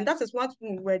healthy. And that is what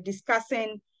we were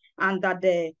discussing under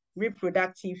the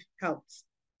reproductive health.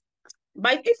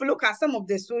 But if you look at some of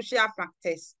the social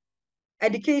factors,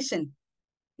 education.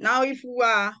 Now, if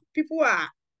people are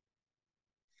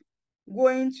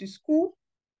going to school,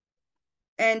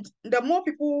 and the more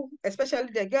people,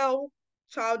 especially the girl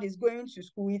child, is going to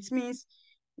school, it means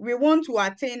we want to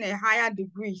attain a higher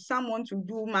degree. Some want to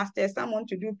do master's, some want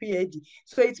to do PhD.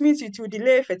 So it means it will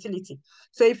delay fertility.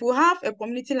 So if we have a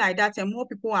community like that and more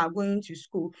people are going to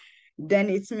school,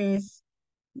 then it means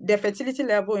the fertility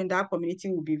level in that community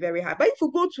will be very high. But if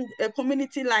you go to a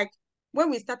community like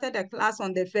when we started the class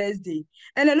on the first day,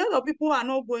 and a lot of people are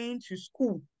not going to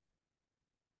school,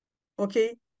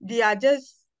 okay, they are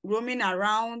just roaming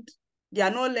around, they are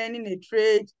not learning a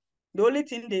trade. The only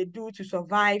thing they do to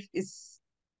survive is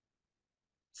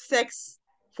sex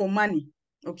for money,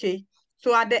 okay?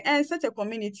 So at the end, such a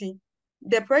community,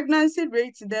 the pregnancy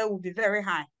rate there will be very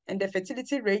high, and the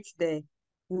fertility rate there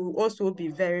will also be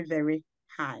very, very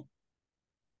high.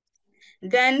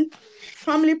 Then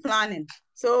family planning.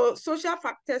 So social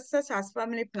factors such as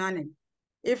family planning.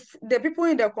 If the people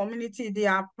in the community, they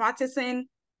are practicing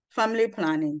family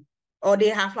planning, or they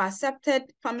have accepted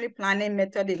family planning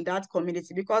method in that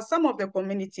community, because some of the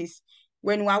communities,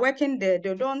 when we are working there,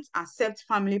 they don't accept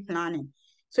family planning.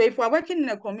 So if we're working in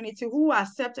a community who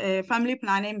accept a family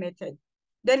planning method,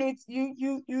 then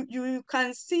you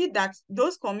can see that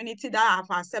those communities that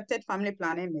have accepted family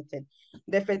planning method,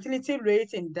 the fertility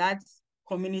rate in that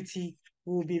community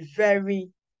will be very,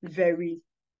 very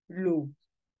low.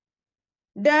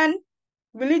 Then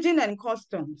religion and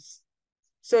customs.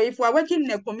 So if we're working in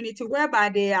a community whereby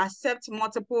they accept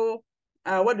multiple,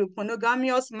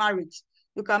 monogamous marriage,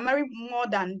 you can marry more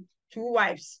than 2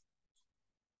 wives,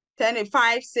 10,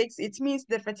 5, 6, it means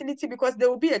the fertility, because there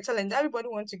will be a challenge. Everybody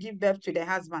wants to give birth to the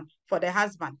husband, for the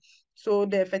husband. So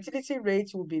the fertility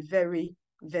rate will be very,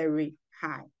 very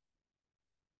high.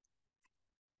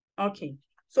 Okay,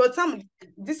 so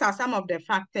these are some of the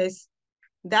factors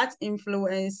that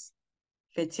influence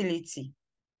fertility.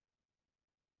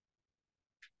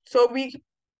 So we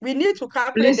need to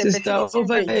calculate the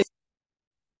fertility rate.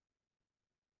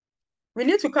 We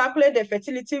need to calculate the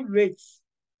fertility rates.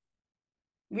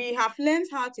 We have learned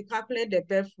how to calculate the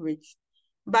birth rate.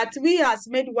 But we as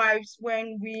midwives,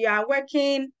 when we are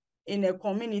working in a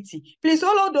community, please,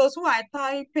 all of those who are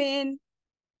typing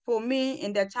for me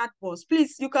in the chat box,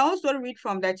 please, you can also read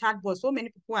from the chat box. So many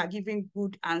people are giving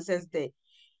good answers there.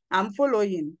 I'm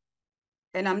following,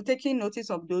 and I'm taking notice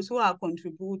of those who are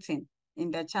contributing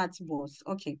in the chat box.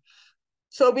 Okay.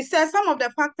 So we said some of the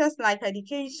factors like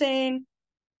education,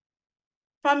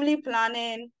 family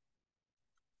planning,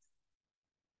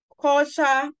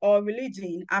 culture or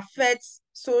religion affects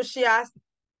social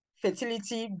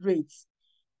fertility rates.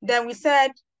 Then we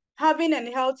said having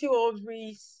a healthy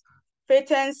ovaries,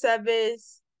 patent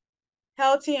service,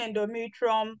 healthy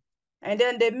endometrium, and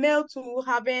then the male too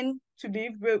having to be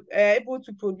able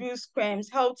to produce sperms,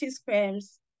 healthy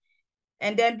sperms,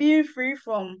 and then being free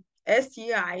from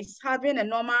STIs, having a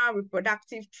normal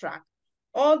reproductive tract.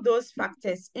 All those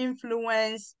factors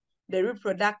influence the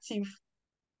reproductive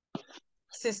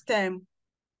system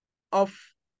of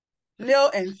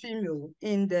male and female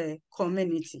in the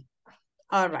community.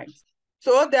 All right.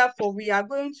 So therefore, we are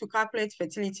going to calculate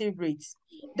fertility rates.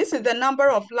 This is the number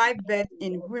of live births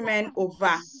in women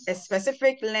over a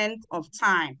specific length of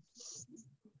time.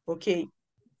 Okay.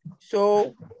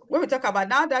 So when we talk about,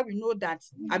 now that we know that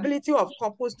ability of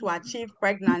couples to achieve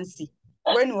pregnancy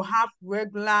when you have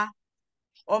regular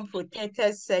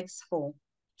unprotected sex for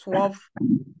 12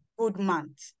 good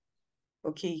months.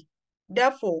 Okay.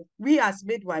 Therefore, we as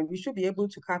midwife, we should be able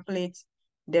to calculate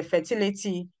the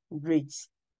fertility rate.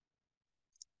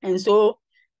 And so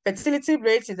fertility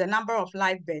rate is the number of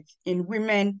live births in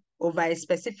women over a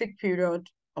specific period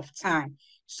of time.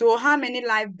 So how many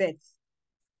live births?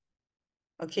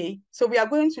 Okay, so we are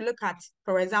going to look at,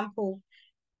 for example,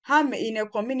 how in a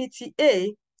community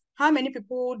A, how many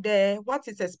people there, what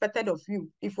is expected of you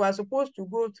if we are supposed to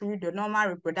go through the normal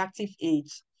reproductive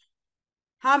age?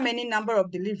 How many number of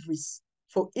deliveries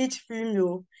for each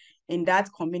female in that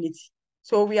community?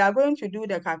 So we are going to do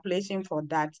the calculation for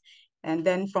that. And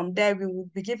then from there, we will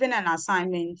be given an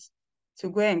assignment to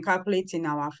go and calculate in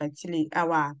our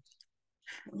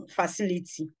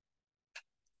facility.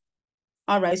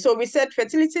 All right, so we said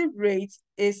fertility rate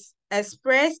is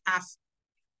expressed as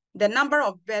the number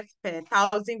of births per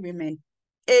 1,000 women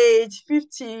age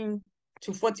 15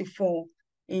 to 44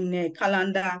 in a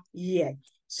calendar year.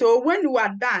 So when you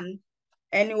are done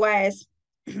and you are,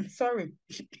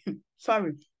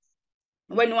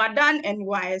 when you are done and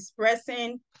you are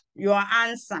expressing your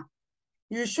answer,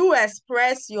 you should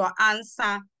express your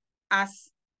answer as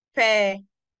per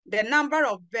the number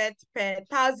of births per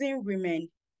 1,000 women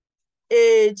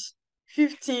age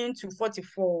 15 to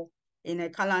 44 in a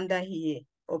calendar year.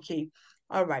 Okay,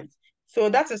 all right. So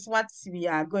that is what we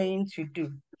are going to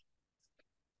do.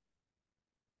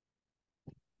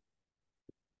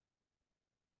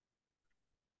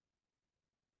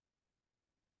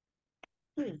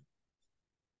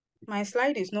 My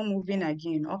slide is not moving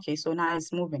again. Okay, so now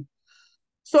it's moving.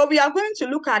 So we are going to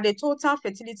look at the total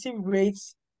fertility rate.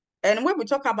 And when we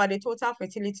talk about the total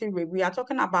fertility rate, we are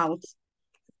talking about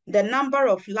the number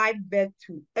of live birth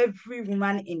to every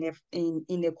woman in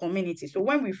a community. So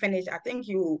when we finish, I think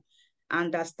you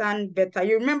understand better.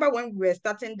 You remember when we were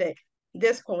starting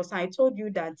this course, I told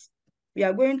you that we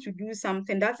are going to do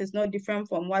something that is not different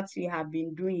from what we have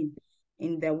been doing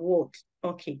in the world.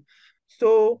 Okay.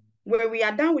 So when we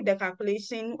are done with the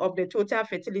calculation of the total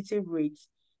fertility rate,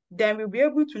 then we'll be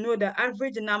able to know the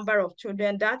average number of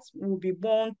children that will be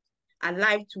born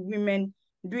alive to women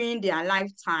during their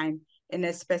lifetime in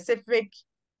a specific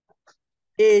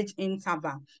age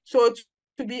interval. So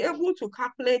to be able to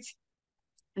calculate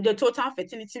the total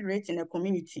fertility rate in a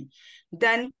community,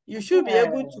 then you should be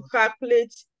able to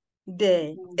calculate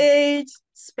the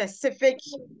age-specific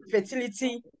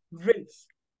fertility rate.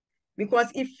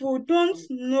 Because if you don't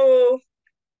know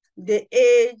the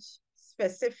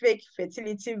age-specific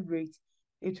fertility rate,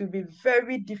 it will be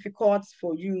very difficult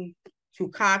for you to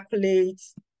calculate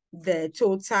the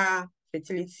total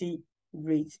fertility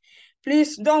rate.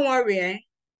 Please don't worry,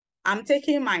 I'm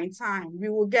taking my time. We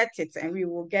will get it and we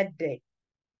will get there.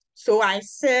 So I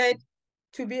said,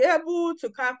 to be able to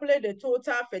calculate the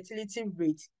total fertility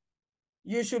rate,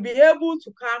 you should be able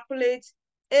to calculate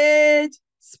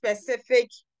age-specific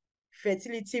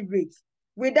fertility rate.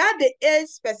 Without the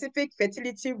age-specific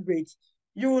fertility rate,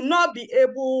 you will not be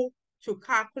able to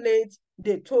calculate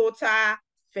the total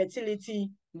fertility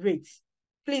rate.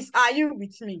 Please, are you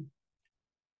with me?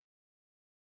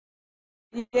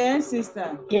 Yes,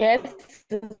 sister. Yes,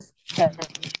 sister.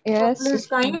 Yes, Please,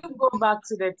 sister. can you go back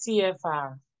to the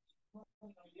TFR?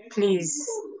 Please.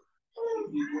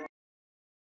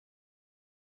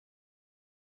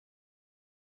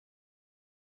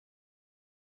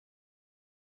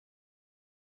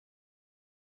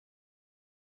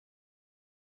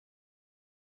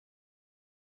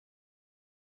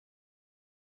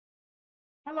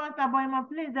 Hello, Mr. Boahemaa,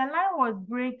 please. The line was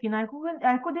breaking. I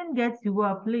couldn't get you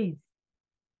well, please.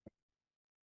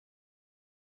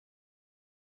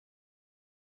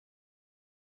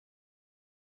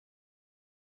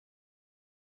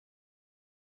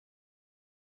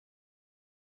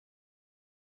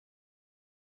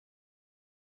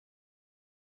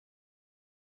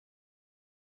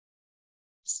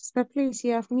 Sister, please,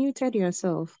 you have muted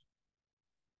yourself.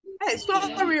 Hey,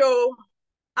 sorry,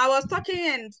 I was talking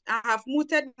and I have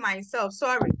muted myself.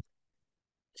 Sorry.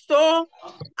 So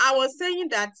I was saying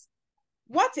that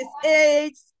what is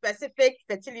age-specific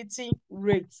fertility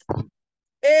rate?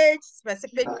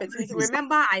 Age-specific fertility.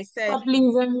 Remember I said,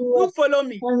 you follow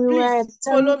me. Please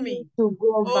follow me.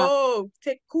 Oh,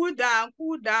 cool down,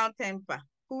 temper.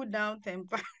 Cool down,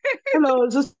 temper. Hello,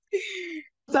 Sister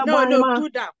Boahemaa. Cool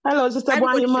down. Hello, Sister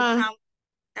Boahemaa.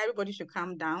 Everybody should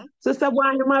calm down. Sister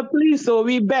Boahemaa, please, so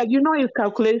we beg. You know it's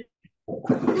calculation.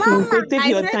 Mama, so take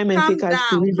your time and take us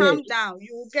to calm down.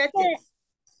 You will get it.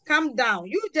 Calm down.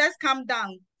 You just calm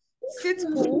down. Sit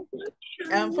cool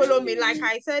and follow me. Like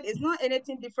I said, it's not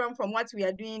anything different from what we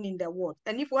are doing in the world.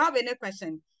 And if you have any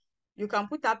question, you can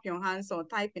put up your hands or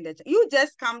type in the chat. You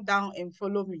just calm down and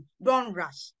follow me. Don't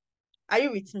rush. Are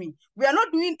you with me? We are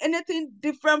not doing anything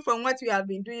different from what we have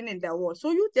been doing in the world.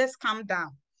 So you just calm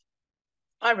down.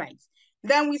 All right.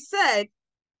 Then we said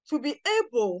to be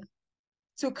able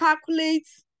to calculate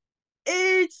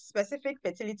age-specific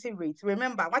fertility rate.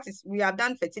 Remember, we have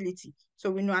done fertility, so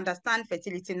we understand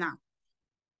fertility now.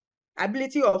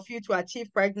 Ability of you to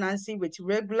achieve pregnancy with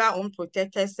regular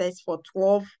unprotected sex for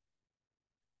 12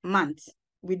 months.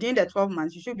 Within the 12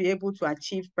 months, you should be able to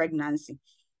achieve pregnancy.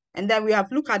 And then we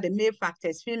have looked at the male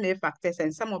factors, female factors,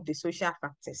 and some of the social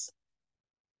factors.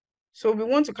 So we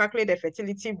want to calculate the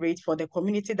fertility rate for the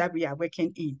community that we are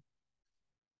working in.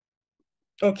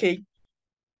 Okay.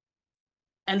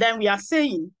 And then we are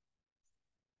saying,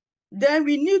 then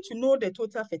we need to know the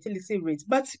total fertility rate.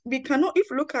 But we cannot, if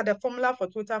you look at the formula for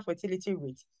total fertility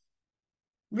rate,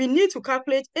 we need to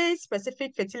calculate a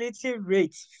specific fertility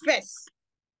rate first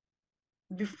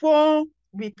before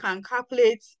we can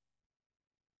calculate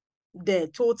the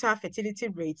total fertility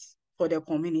rate for the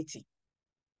community.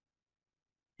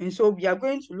 And so we are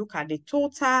going to look at the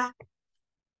total,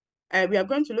 we are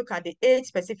going to look at the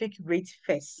age-specific rate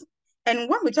first. And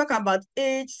when we talk about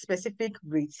age-specific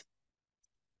rate,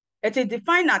 it is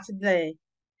defined as the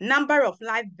number of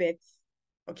live births,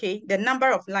 okay? The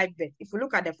number of live births. If we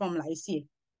look at the formula, you see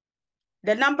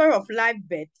the number of live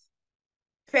births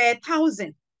per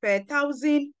thousand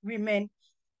women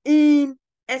in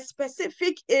a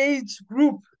specific age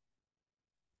group.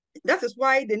 That is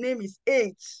why the name is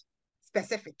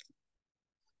age-specific.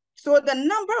 So the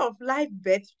number of live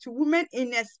births to women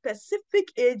in a specific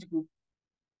age group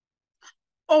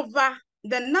over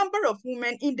the number of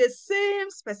women in the same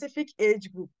specific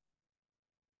age group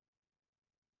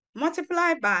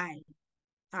multiplied by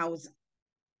 1,000.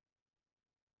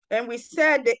 And we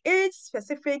said the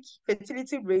age-specific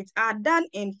fertility rates are done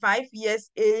in 5 years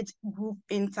age group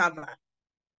interval.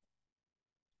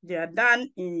 They are done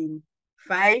in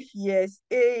 5 years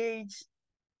age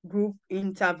group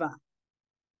interval.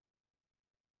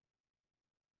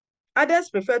 Others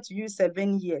prefer to use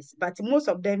 7 years, but most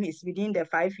of them is within the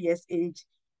 5 years age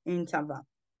interval.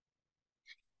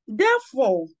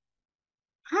 Therefore,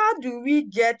 how do we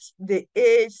get the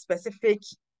age-specific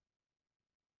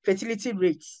fertility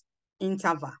rate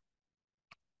interval?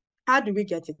 How do we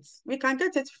get it? We can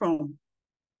get it from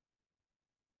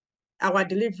our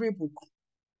delivery book.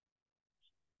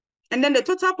 And then the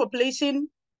total population,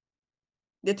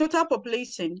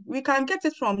 we can get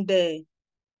it from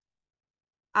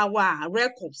our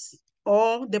records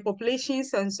or the population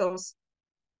census,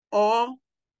 or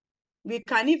we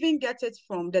can even get it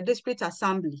from the district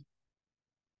assembly.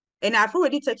 And I've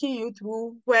already taken you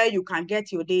through where you can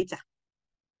get your data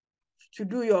to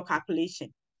do your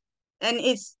calculation. And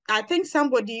I think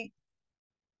somebody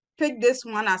picked this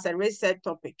one as a research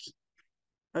topic.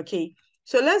 Okay,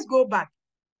 so let's go back.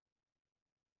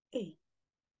 Hey.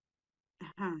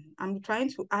 I'm trying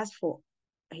to ask for,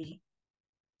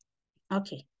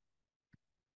 okay.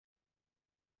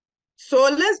 So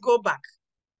let's go back.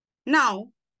 Now,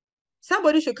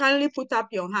 somebody should kindly put up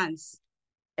your hands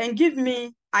and give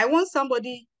me, I want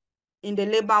somebody in the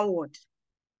labor ward.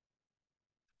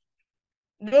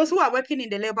 Those who are working in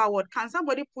the labor ward, can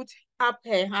somebody put up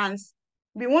her hands?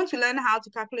 We want to learn how to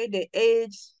calculate the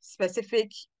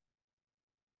age-specific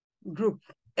group.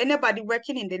 Anybody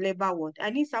working in the labor ward? I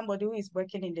need somebody who is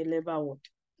working in the labor ward.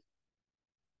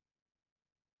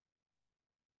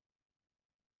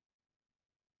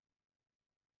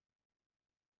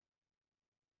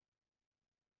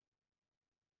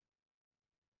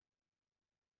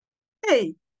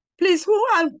 Hey, please,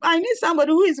 I need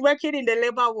somebody who is working in the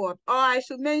labor ward, or I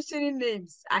should mention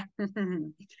names. I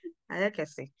can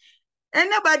say.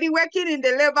 Anybody working in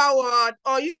the labor ward,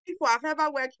 or you people have ever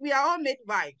worked, we are all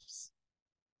midwives.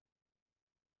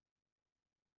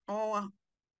 Oh,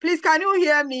 please, can you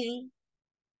hear me?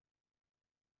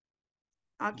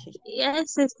 Okay.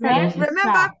 Yes, sister. Yes,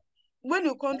 Remember, when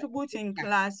you contribute in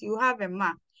class, you have a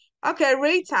mark. Okay,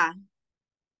 Rita.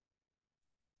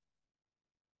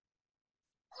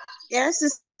 Yes,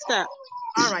 sister.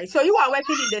 All right, so you are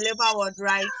working in the labor ward,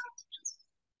 right?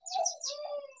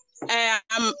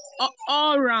 I'm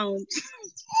all round.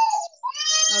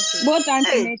 Okay. Both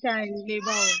antenatal and labor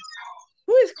ward.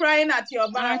 Who is crying at your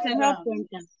back?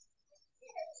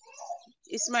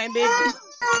 It's my baby.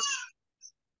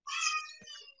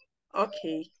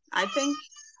 Okay, I think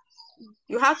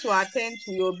you have to attend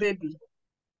to your baby.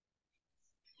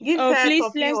 Give her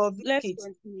coffee or biscuit.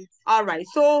 All right,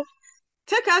 so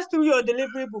take us through your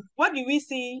delivery book. What do we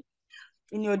see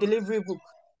in your delivery book?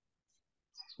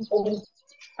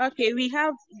 Okay, we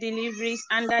have deliveries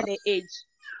under the age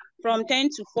from 10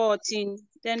 to 14,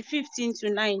 then 15 to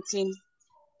 19,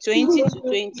 20 to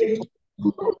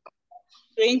 24,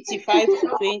 25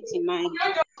 to 29,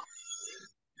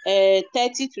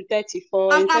 30 to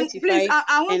 34, and Please, 35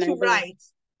 I want and to above. write.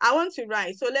 I want to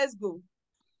write. So let's go.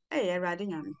 Hey,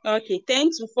 Okay, 10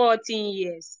 to 14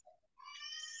 years.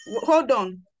 Hold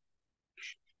on.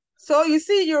 So you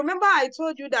see, you remember I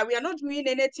told you that we are not doing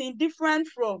anything different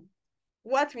from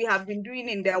what we have been doing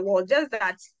in the world. Just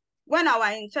that when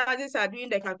our in charges are doing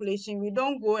the calculation, we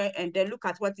don't go and then look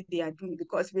at what they are doing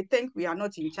because we think we are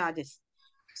not in charges.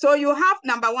 So you have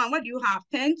number one. What do you have?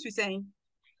 10 to say?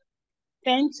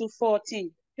 10 to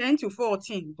 14. 10 to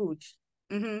 14. Good.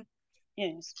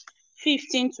 Yes.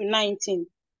 15 to 19.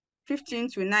 15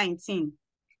 to 19.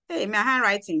 Hey, my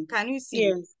handwriting. Can you see?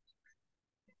 Yes.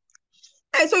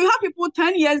 Hey, so you have people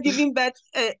 10 years giving birth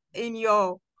in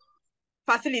your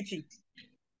facility?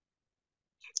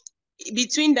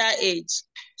 Between that age.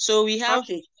 So we have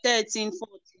 13, 14.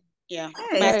 Yeah.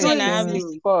 Hey, But 10 I have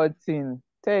 14.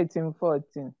 13,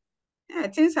 14. Yeah,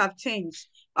 things have changed.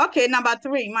 Okay, number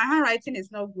 3. My handwriting is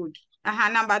not good.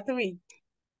 Number 3.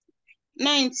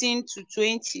 19 to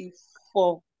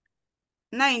 24.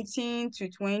 19 to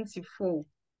 24.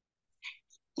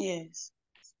 Yes.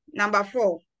 Number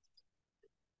 4.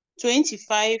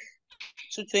 25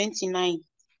 to 29.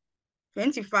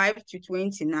 25 to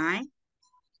 29.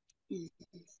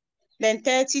 Then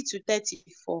 30 to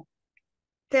 34.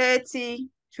 30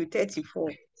 to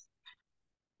 34.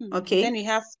 Okay. Then we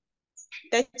have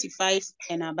 35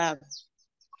 and above.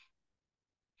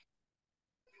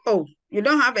 Oh, you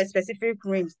don't have a specific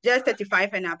range, just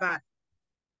 35 and above.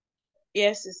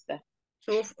 Yes, sister.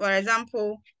 So, for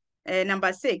example,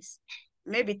 number 6,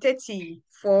 maybe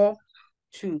 34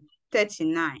 to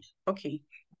 39. Okay.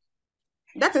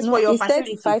 That is for your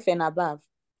facility. 35 and above.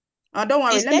 Oh, don't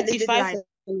worry. It's Let me leave it 35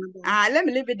 like let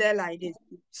me leave it there like this.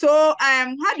 So,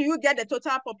 how do you get the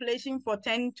total population for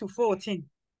 10 to 14?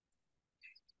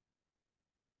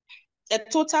 The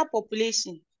total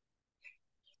population.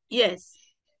 Yes.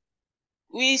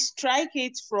 We strike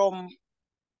it from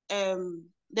the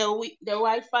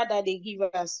Wi-Fi that they give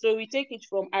us. So we take it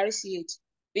from RCH.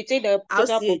 We take the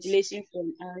total population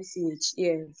from RCH.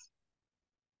 Yes.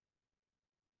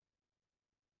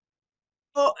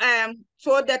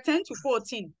 So the 10 to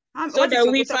 14. So the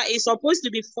Wi-Fi is supposed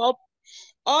to be 4.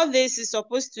 All this is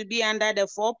supposed to be under the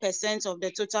 4% of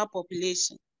the total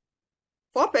population.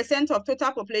 4% of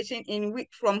total population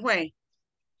from where?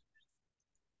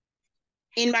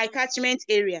 In my catchment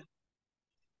area.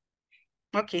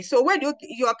 Okay, so where do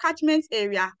your catchment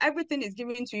area, everything is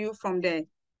given to you from the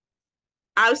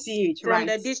RCH, from right?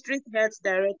 the district health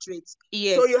directorate.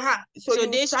 Yes. So you have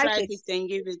you they strike it and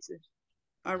give it to.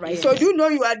 All right. Yes. So do you know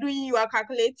you are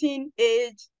calculating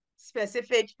age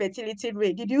specific fertility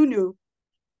rate? Did you know?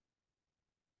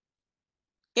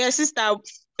 Yes, sister.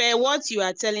 Per what you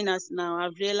are telling us now,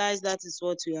 I've realized that is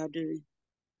what we are doing.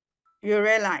 You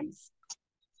realize?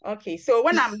 Okay, so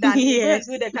when I'm done, you go and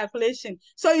do the calculation.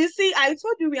 So you see, I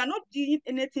told you we are not doing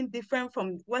anything different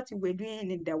from what we were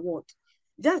doing in the world.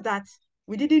 Just that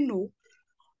we didn't know,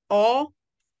 or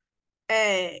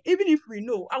even if we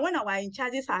know, when our in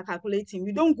charges are calculating,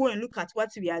 we don't go and look at what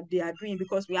they are doing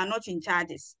because we are not in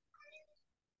charges.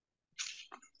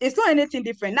 It's not anything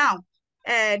different. Now,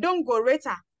 don't go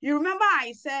Rita. You remember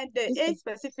I said the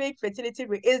age-specific fertility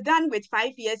rate is done with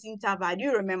 5 years interval. Do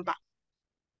you remember?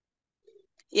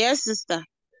 Yes, sister.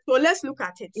 So let's look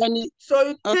at it. So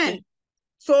 10. Okay.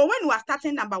 So when we are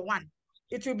starting number 1,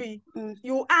 it will be,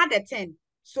 you add a 10.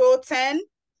 So 10,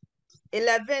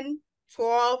 11,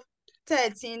 12,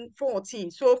 13,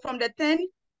 14. So from the 10,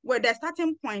 where the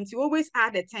starting point, you always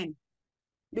add a 10.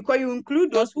 Because you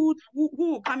include those who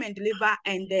will come and deliver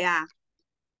and they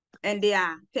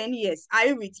are 10 years. Are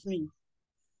you with me?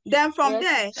 Then from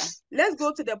there, let's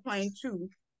go to the point 2.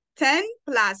 10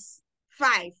 plus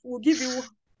 5 will give you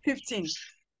 15.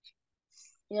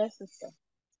 Yes, sister.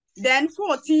 Then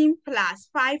 14 plus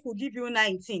 5 will give you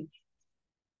 19.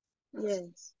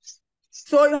 Yes.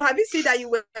 So have you seen that you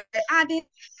were adding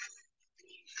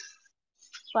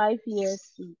 5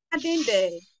 years? Adding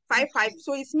the 5.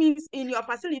 So it means in your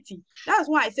facility. That's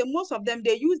why I say most of them,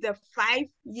 they use the 5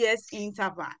 years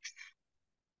interval.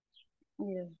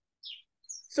 Yeah.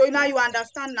 So now you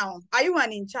understand now. Are you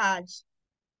in charge?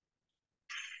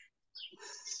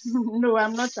 No,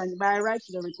 I'm not, but I write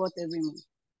the report every month.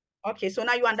 Okay, so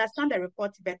now you understand the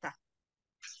report better.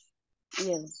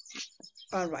 Yes.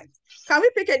 All right. Can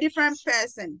we pick a different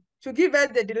person to give us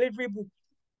the delivery book?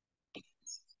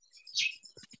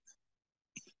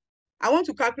 I want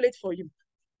to calculate for you.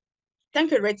 Thank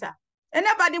you, Rita.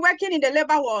 Anybody working in the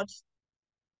labor ward?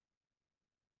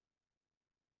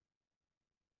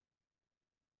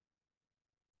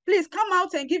 Please come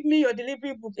out and give me your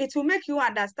delivery book. It will make you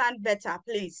understand better,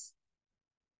 please.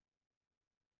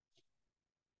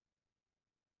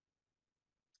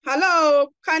 Hello,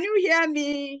 can you hear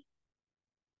me?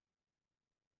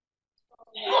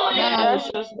 Yes,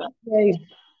 sister.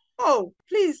 Oh,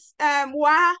 please,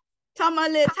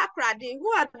 Tamale, Takradi,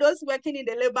 who are those working in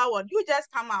the labor ward? You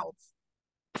just come out.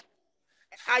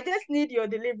 I just need your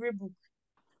delivery book.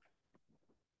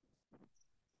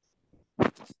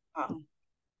 Oh.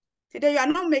 Today you are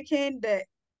not making the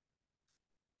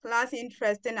class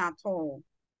interesting at all.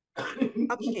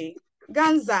 Okay,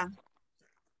 Ganza.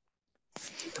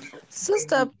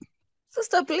 Sister,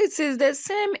 please, it's the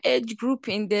same age group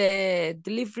in the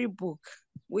delivery book.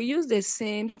 We use the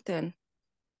same thing.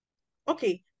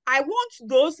 Okay, I want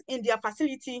those in their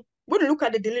facility. When you look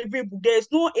at the delivery book, there is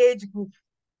no age group.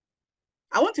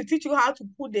 I want to teach you how to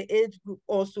put the age group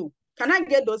also. Can I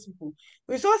get those people?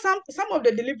 We saw some of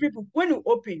the delivery book, when you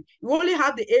open, you only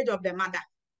have the age of the mother.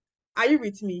 Are you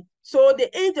with me? So the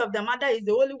age of the mother is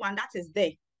the only one that is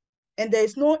there. And there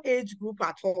is no age group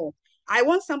at all. I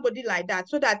want somebody like that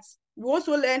so that we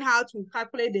also learn how to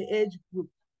calculate the age group.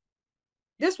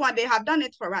 This one, they have done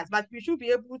it for us, but we should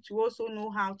be able to also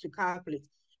know how to calculate.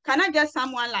 Can I get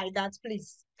someone like that,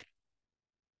 please?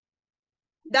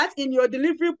 That's in your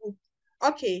delivery book.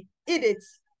 Okay,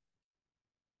 Edith.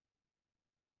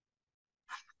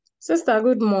 Sister,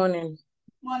 good morning.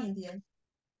 Morning, dear.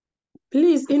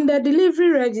 Please, in the delivery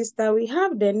register, we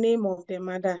have the name of the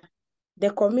mother,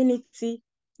 the community,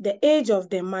 the age of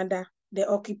the mother, the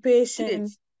occupation.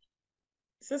 Edith.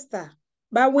 Sister,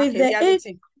 but with Okay, the age,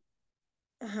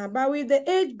 but with the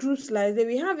age groups like that,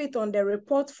 we have it on the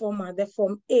report format, the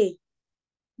Form A.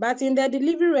 But in the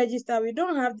delivery register, we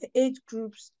don't have the age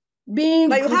groups being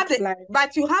but grouped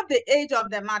but you have the age of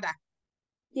the mother.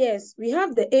 Yes, we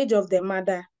have the age of the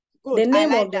mother. Good. The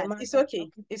name I like of that. the mother. It's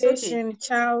okay. It's okay.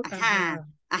 Child.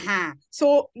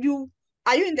 So you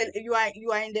are in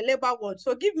the labor ward.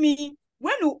 So give me,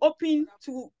 when you open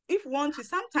to, if you want to,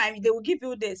 sometimes they will give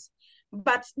you this.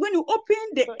 But when you open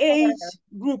the age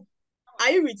group,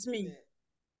 are you with me?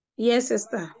 Yes,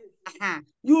 sister.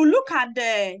 You look at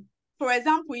for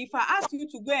example, if I ask you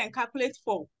to go and calculate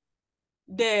for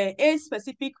the age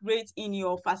specific rate in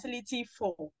your facility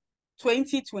for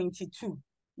 2022,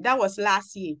 that was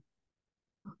last year.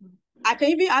 I can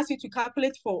even ask you to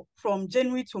calculate from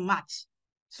January to March.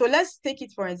 So let's take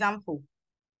it, for example.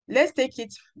 Let's take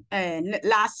it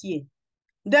last year.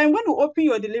 Then when you open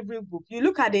your delivery book, you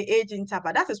look at the age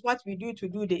interval. That is what we do to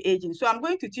do the aging. So I'm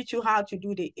going to teach you how to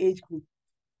do the age group.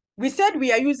 We said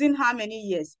we are using how many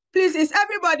years? Please, is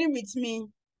everybody with me?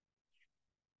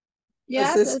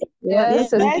 Yes, sister. Yes,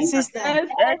 sister.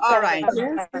 All right.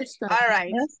 Yes, sister. All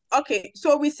right. Yes. Okay,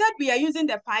 so we said we are using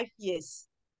the 5 years.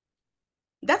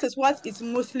 That is what is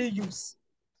mostly used.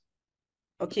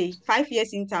 Okay, 5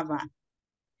 years interval.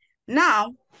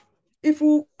 Now,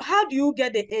 how do you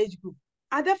get the age group?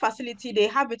 Other facility, they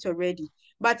have it already.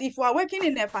 But if you are working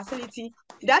in a facility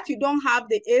that you don't have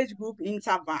the age group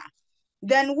interval,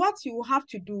 then what you have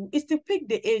to do is to pick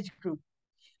the age group.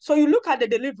 So you look at the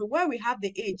delivery where we have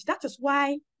the age. That is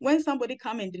why when somebody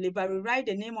come and deliver, we write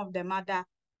the name of the mother,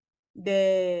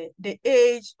 the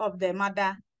age of the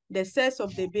mother, the sex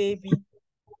of the baby,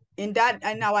 in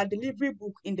our delivery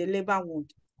book in the labor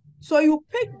ward. So you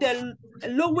pick the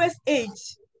lowest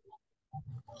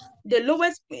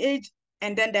age,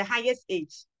 and then the highest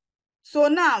age. So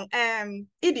now,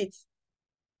 Edith,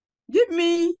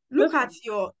 look at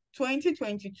your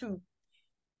 2022.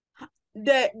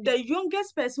 The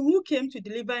youngest person who came to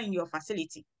deliver in your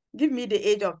facility. Give me the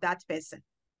age of that person.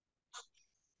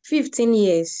 15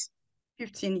 years.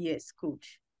 15 years, good.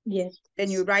 Yes.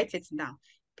 Then you write it down.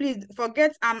 Please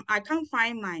forget, I can't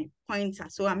find my pointer,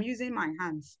 so I'm using my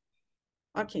hands.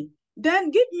 Okay. Then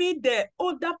give me the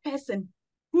older person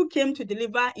who came to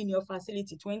deliver in your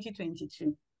facility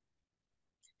 2022.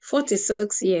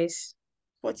 46 years.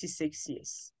 46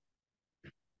 years.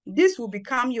 This will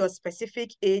become your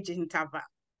specific age interval.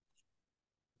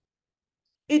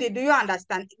 Edith, do you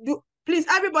understand? Please,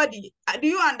 everybody, do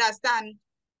you understand?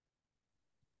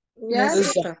 Yes,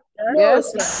 sister.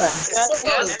 Yes, sister.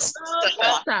 Yes,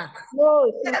 sister.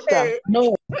 No, sister.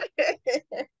 No.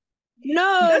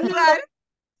 No,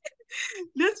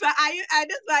 This one,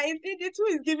 it's Edith who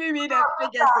is giving me the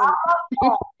figures.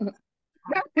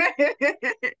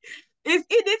 It's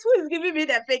Edith who is giving me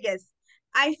the figures.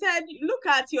 I said, look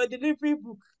at your delivery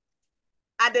book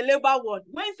at the labor ward.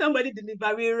 When somebody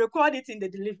delivers, we record it in the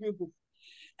delivery book.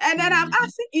 And then I'm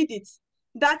asking Edith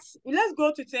that, let's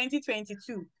go to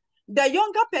 2022. The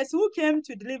younger person who came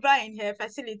to deliver in her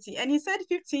facility, and he said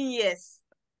 15 years.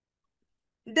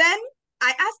 Then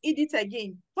I asked Edith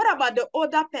again, what about the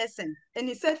older person? And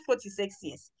he said 46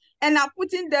 years. And I'm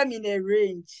putting them in a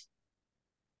range.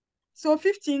 So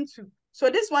 15 to. So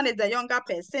this one is the younger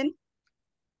person.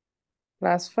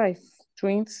 Plus 5,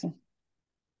 20.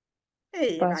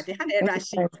 Hey, Plus 25.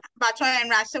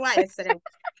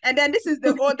 and then this is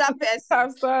the older person.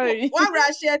 I'm sorry. One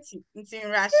Russia.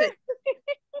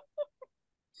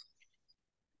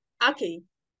 Okay.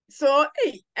 So,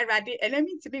 hey, and I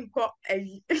mean to be called I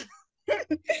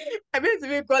mean to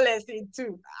be called lesson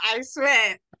 2. I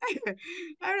swear.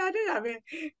 I mean,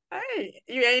 hey,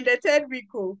 you are in the 3rd week.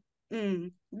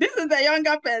 This is the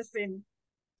younger person.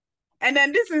 And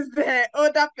then this is the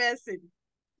older person.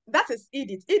 That is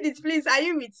Edith. Edith, please, are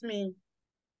you with me?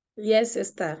 Yes,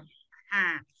 sister.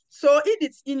 So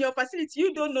Edith, in your facility,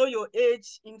 you don't know your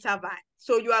age interval.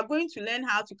 So you are going to learn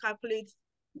how to calculate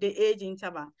the age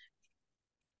interval.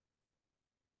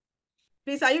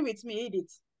 Please, are you with me,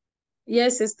 Edith?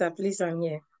 Yes, sister, please, I'm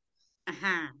here.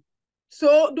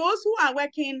 So those who are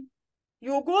working,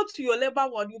 you go to your labor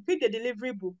ward, you pick the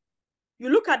delivery book, you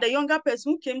look at the younger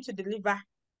person who came to deliver,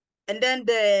 and then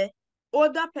the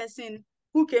older person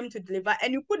who came to deliver,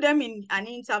 and you put them in an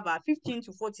interval, 15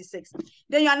 to 46.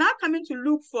 Then you are now coming to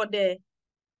look for the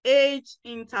age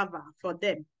interval for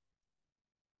them.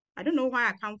 I don't know why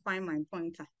I can't find my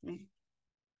pointer.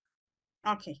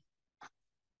 Okay.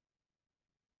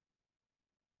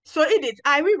 So Edith,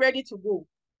 are we ready to go?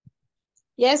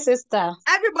 Yes, sister.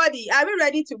 Everybody, are we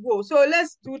ready to go? So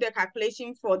let's do the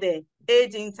calculation for the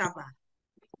age interval.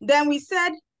 Then we said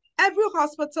every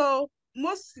hospital,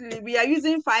 mostly we are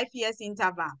using 5 years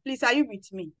interval. Please, are you with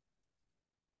me?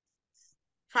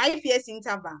 5 years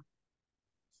interval.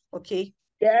 Okay.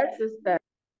 Yes, sister.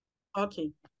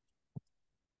 Okay.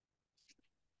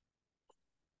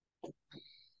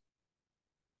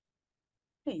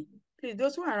 Hey, please,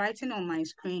 those who are writing on my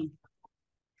screen.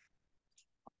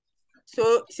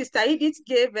 So Sister Edith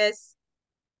gave us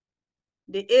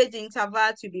the age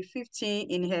interval to be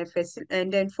 15 in her first,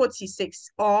 and then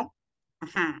 46 or,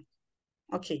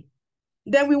 okay.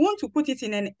 Then we want to put it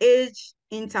in an age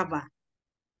interval.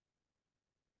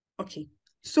 Okay.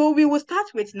 So we will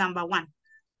start with number 1,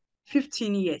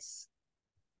 15 years.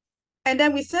 And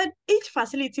then we said each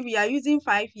facility we are using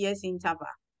 5 years interval.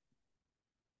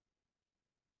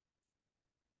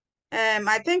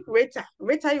 I think Rita,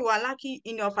 you are lucky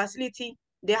in your facility.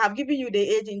 They have given you the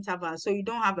age interval, so you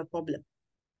don't have a problem.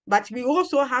 But we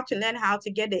also have to learn how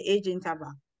to get the age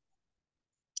interval.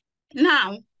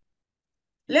 Now,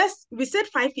 we said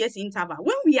 5 years interval.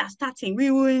 When we are starting, we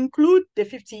will include the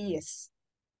 15 years.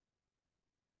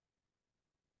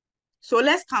 So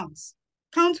let's count.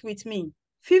 Count with me.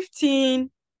 15,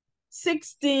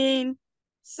 16,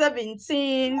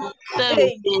 17,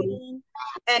 18,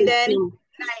 and then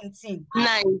 19.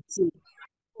 19.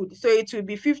 Good. So it will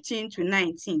be 15 to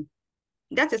 19.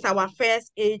 That is our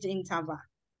first age interval.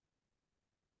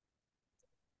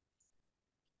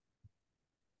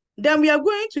 Then we are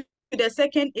going to the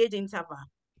second age interval.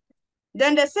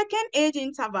 Then the second age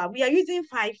interval, we are using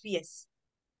 5 years.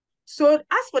 So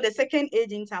as for the second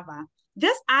age interval,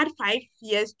 just add 5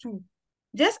 years to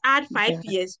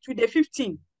the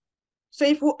 15. So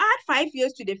if we add 5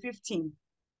 years to the 15,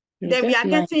 then we are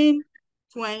getting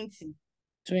 20.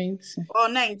 20. Or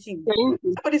 19. 20.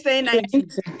 Somebody say 19.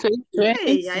 20.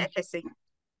 Hey, I can say.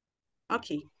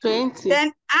 Okay. 20.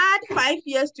 Then add 5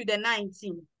 years to the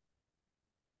 19.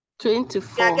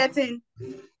 24. We are getting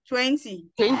 20.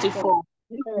 24.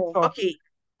 Okay.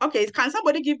 Okay. Can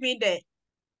somebody give me the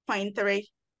 0.3?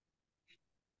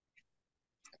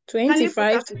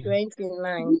 25 to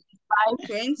 29.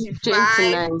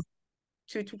 25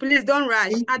 to please don't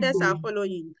rush. Others are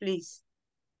following, please.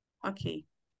 Okay.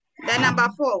 Then number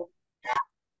 4.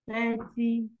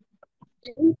 30.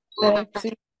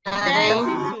 30.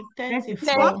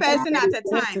 34. One person at a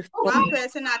time. One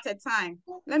person at a time.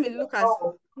 Let me look at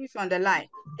who's on the line.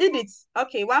 Edith.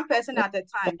 Okay, one person at a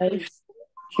time, please.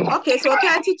 Okay, so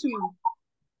 32.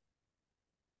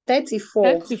 34.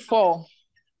 34.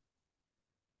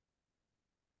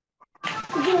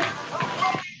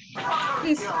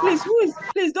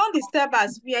 Please don't disturb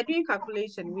us. We are doing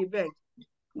calculation, we beg.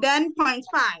 Then 0.5.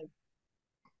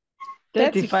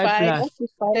 35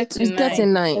 plus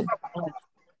 39.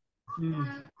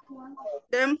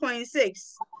 Then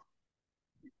 0.6.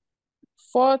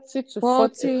 40 to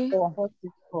 44.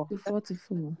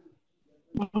 44.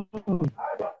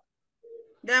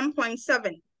 Then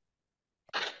 0.7.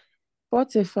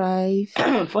 45.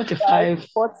 45.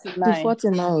 49.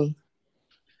 49.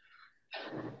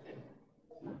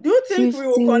 Do you think 50. we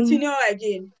will continue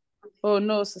again? Oh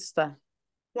no, sister.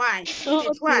 Why?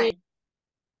 Edith, why?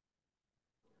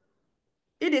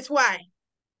 It is why?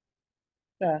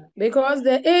 Because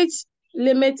the age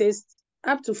limit is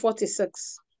up to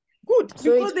 46. Good,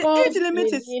 So because it the falls age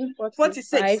limit is within 46.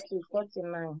 45 to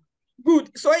 49.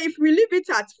 Good. So if we leave it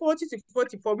at 40 to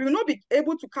 44, we will not be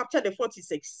able to capture the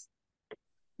 46.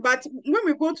 But when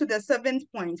we go to the 7th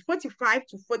point, 45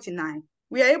 to 49,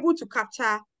 we are able to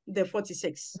capture the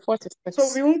 46. 46. So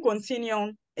we won't continue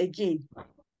on again.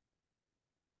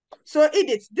 So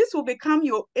Edith, this will become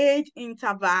your age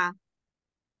interval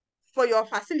for your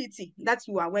facility that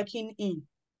you are working in.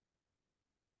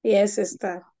 Yes,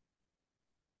 sister.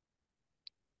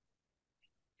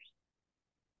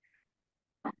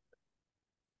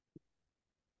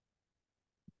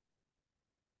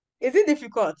 Is it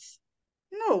difficult?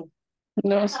 No.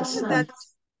 No, Just that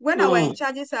when our in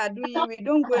charges are doing, we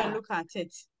don't go and look at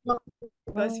it.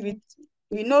 Because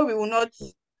we know we will not,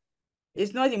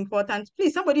 it's not important.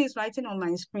 Please, somebody is writing on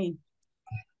my screen.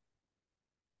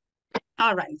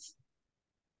 All right.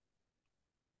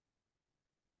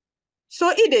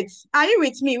 So Edith, are you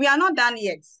with me? We are not done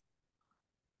yet.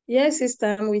 Yes,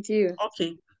 sister, I'm with you.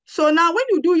 Okay. So now when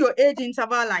you do your age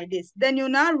interval like this, then you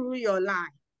now rule your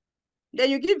line. Then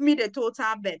you give me the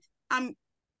total bet.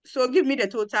 So give me the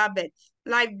total bet,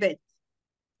 live bet.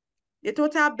 The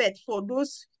total bet for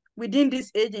those within this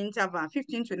age interval,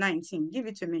 15 to 19. Give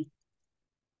it to me.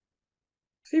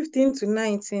 15 to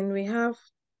 19, we have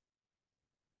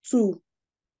 2.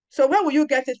 So where will you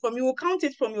get it from? You will count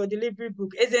it from your delivery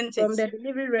book, isn't it? From the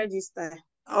delivery register.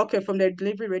 Okay, from the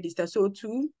delivery register. So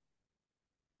 2,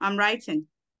 I'm writing.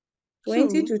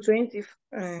 20 2. to 20.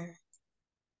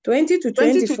 20 to 24,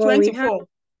 20 to 24. We have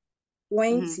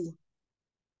 20.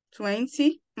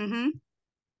 20.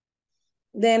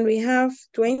 Then we have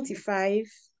 25.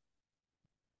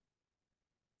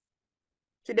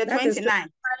 To the That 29.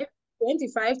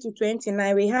 25 to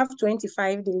 29, we have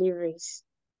 25 deliveries.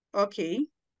 Okay.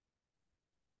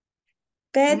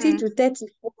 30 to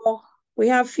 34, we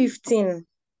have 15.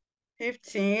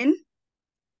 15.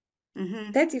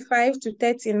 35 to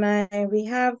 39, we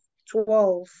have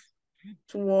 12.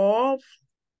 12.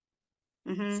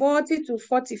 40 to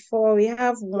 44, we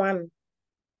have 1.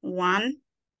 1.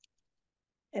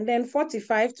 And then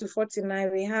 45 to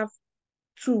 49, we have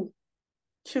 2.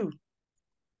 2.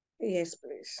 Yes,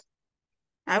 please.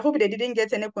 I hope they didn't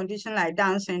get any condition like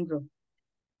Down syndrome.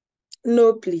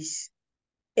 No, please.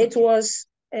 It was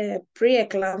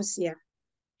preeclampsia.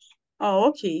 Oh,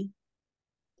 okay.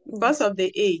 Because of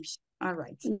the age. All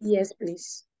right. Yes,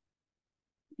 please.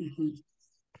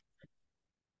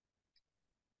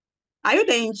 Are you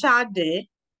the in charge there?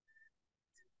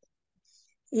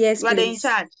 Yes, you are please. the in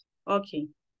charge. Okay.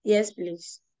 Yes,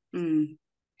 please.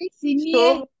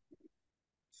 So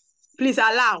please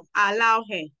allow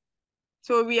her.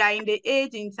 So we are in the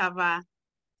age interval.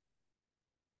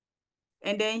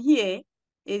 And then here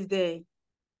is the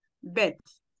bet,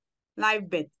 live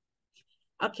bet.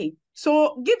 Okay.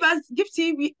 So give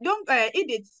T, we don't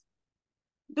Edith.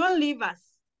 Don't leave us.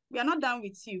 We are not done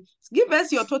with you. Give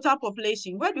us your total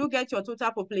population. Where do you get your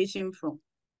total population from?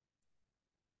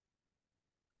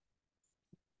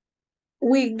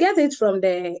 We get it from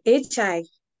the HI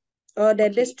or the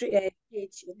district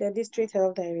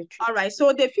health directory. All right.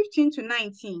 So the 15 to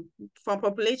 19 from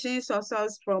population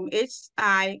sources from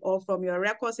HI or from your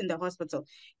records in the hospital.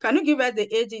 Can you give us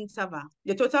the age interval,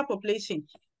 the total population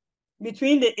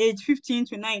between the age 15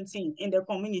 to 19 in the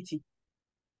community?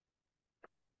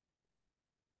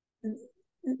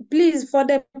 Please, for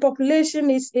the population,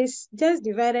 it's just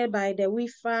divided by the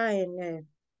WIFA and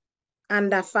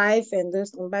under 5 and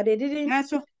this one, but they didn't.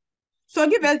 So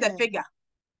give us the figure.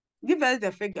 Give us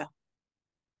the figure.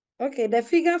 Okay, the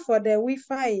figure for the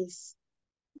WIFA is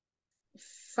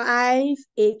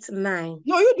 589.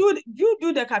 No, you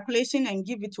do the calculation and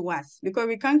give it to us because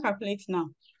we can't calculate now.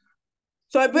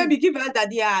 So maybe give us that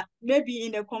they are maybe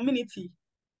in the community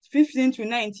 15 to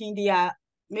 19, they are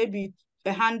maybe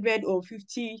 100 or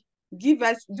 50. Give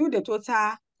us, do the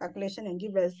total calculation and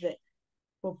give us the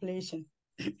population.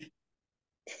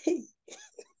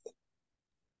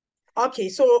 Okay,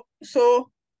 so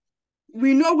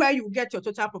we know where you get your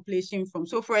total population from.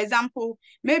 So for example,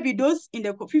 maybe those in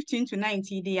the 15 to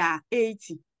 90, they are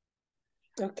 80.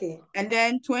 Okay. And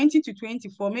then 20 to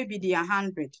 24, maybe they are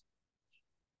 100.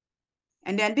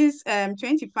 And then this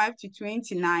 25 to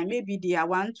 29, maybe they are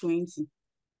 120.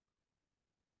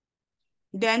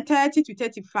 Then 30 to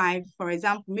 35, for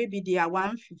example, maybe they are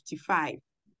 155.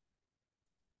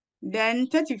 Then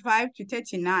 35 to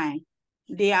 39,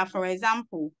 they are, for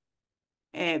example,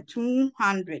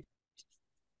 200.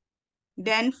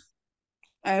 Then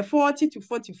 40 to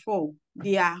 44,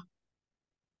 they are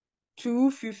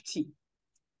 250.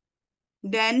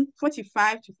 Then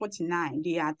 45 to 49,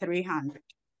 they are 300.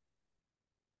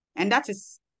 And that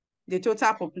is the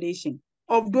total population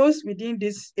of those within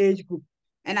this age group.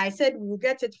 And I said we will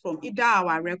get it from either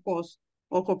our records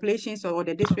or populations or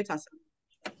the district as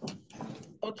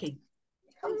okay.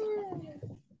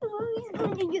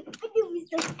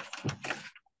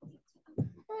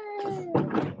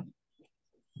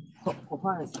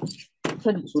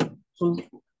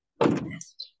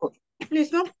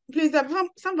 Please, no, please,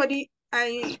 somebody,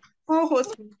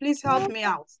 co-host, please help me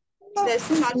out. There's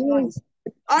too much noise.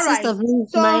 All right. Sister,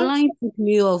 please, So my line took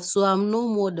me off, so I'm no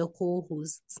more the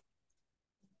co-host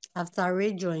after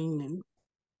rejoining.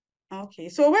 Okay,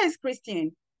 so where is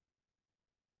Christian?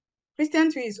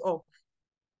 Christian too is off.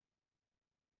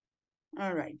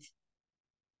 All right.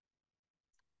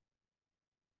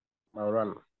 I'll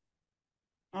run.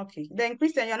 Okay, then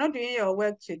Christian, you're not doing your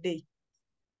work today.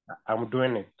 I'm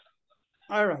doing it.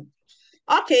 All right.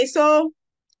 Okay, so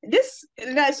this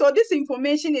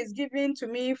information is given to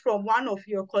me from one of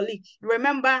your colleagues.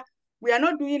 Remember, we are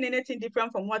not doing anything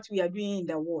different from what we are doing in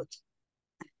the world.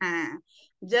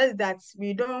 Just that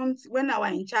we don't, when our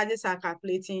in charges are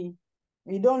calculating,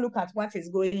 we don't look at what is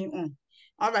going on.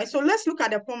 All right, so let's look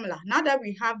at the formula now that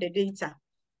we have the data.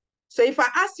 So if I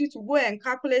ask you to go and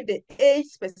calculate the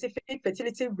age-specific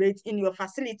fertility rate in your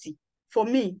facility, for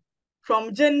me, from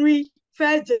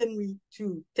 1st January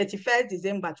to 31st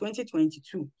December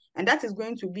 2022, and that is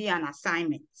going to be an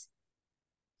assignment.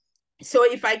 So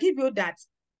if I give you that,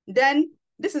 then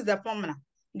this is the formula.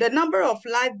 The number of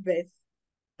live births,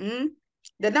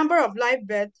 the number of live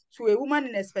births to a woman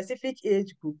in a specific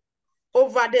age group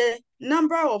over the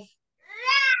number of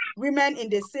women in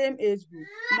the same age group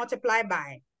multiplied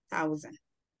by 1,000.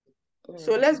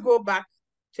 So let's go back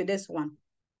to this one.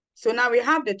 So now we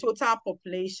have the total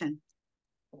population.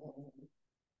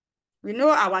 We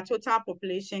know our total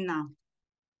population now.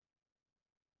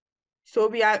 So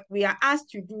we are asked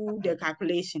to do the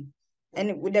calculation.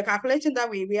 And with the calculation that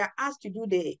we are asked to do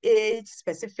the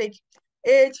age-specific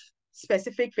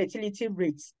fertility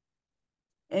rates.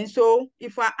 And so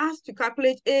if we're asked to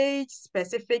calculate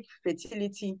age-specific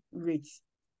fertility rates,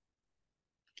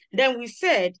 then we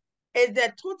said is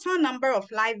the total number of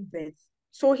live births.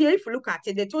 So here, if you look at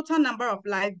it, the total number of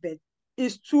live births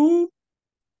is 2,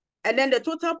 and then the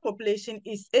total population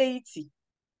is 80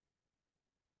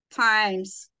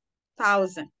 times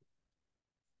 1,000.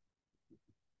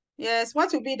 Yes,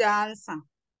 what will be the answer?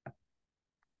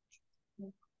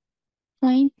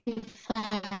 25.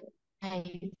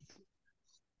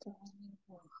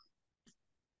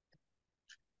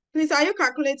 Please, are you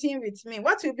calculating with me?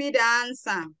 What will be the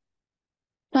answer?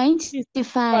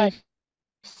 25.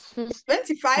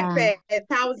 25 per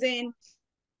 1,000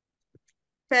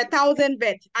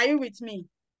 births. Are you with me?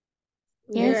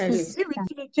 Yes.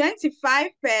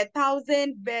 25 per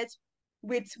 1,000 births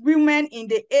with women in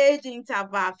the age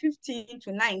interval 15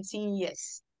 to 19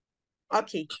 years.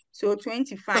 Okay, so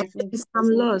 25. I'm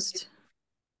lost.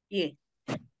 Yeah.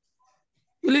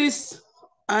 Please,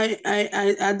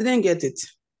 I didn't get it.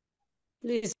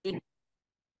 Please.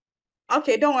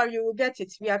 Okay, don't worry, you will get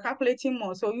it. We are calculating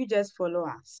more, so you just follow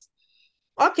us.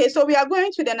 Okay, so we are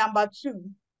going to the number 2.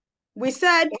 We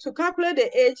said to calculate the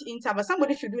age interval.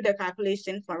 Somebody should do the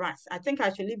calculation for us. I think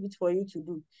I should leave it for you to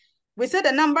do. We said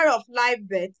the number of live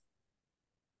births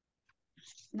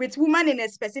with women in a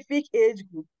specific age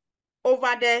group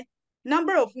over the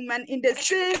number of women in the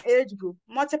same age group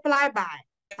multiplied by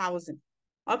 1,000.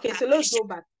 Okay, so let's go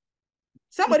back.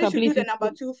 Somebody should do the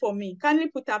number 2 for me. Kindly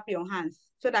put up your hands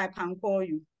so that I can call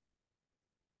you.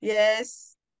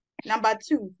 Yes. Number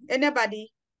 2.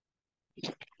 Anybody?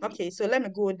 Okay, so let me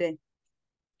go there.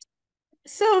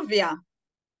 Sylvia.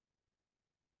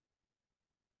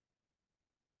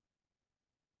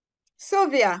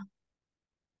 Sylvia.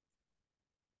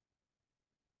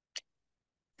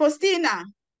 Faustina.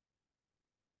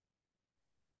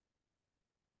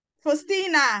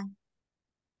 Faustina.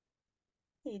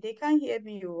 Hey, they can't hear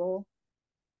me. Oh.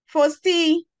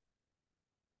 Fausti.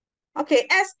 Okay,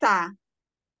 Esther.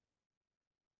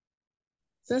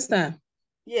 Sister.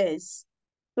 Yes.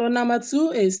 So number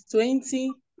 2 is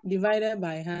 20 divided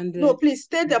by 100. No, please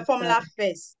state the formula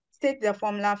first. State the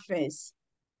formula first.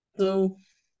 So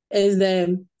is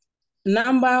the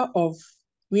number of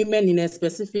women in a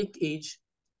specific age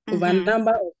over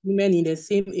number of women in the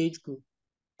same age group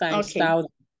times 1,000.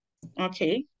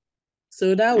 Okay.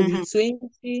 So that would be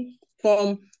 20.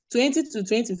 From 20 to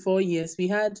 24 years, we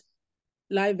had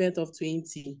live birth of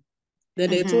 20. Then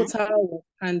the total was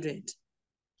 100.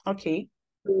 Okay.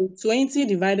 So 20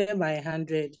 divided by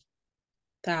 100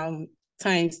 times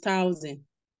 1,000,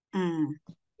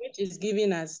 which is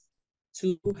giving us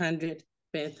 200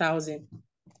 per 1,000.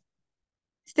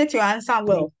 State your answer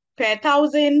well. Per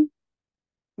 1,000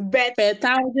 births. Per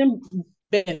 1,000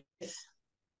 births.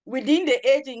 Within the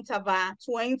age interval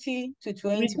 20 to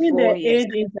 24 Within the years.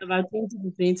 age interval 20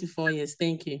 to 24 years.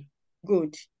 Thank you.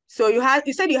 Good. So you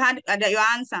said you had your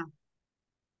answer.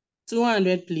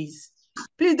 200, please.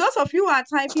 Please, those of you who are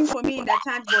typing for me in the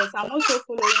chat box, I'm also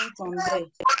following from there.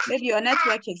 Maybe your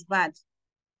network is bad.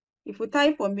 If you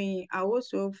type for me, I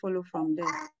also follow from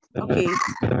there. Okay.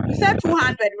 You said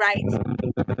 200, right?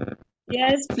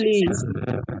 Yes, please.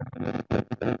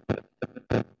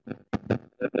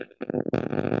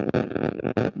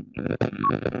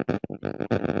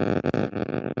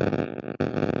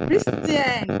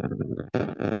 Christian.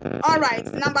 All right,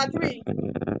 number 3.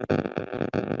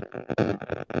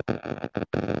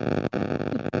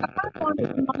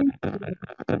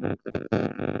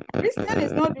 Christian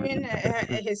is not doing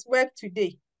his work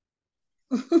today.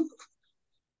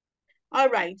 All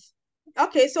right.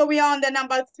 Okay, so we are on the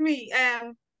number 3.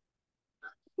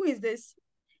 Who is this?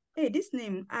 Hey, this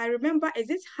name, I remember, is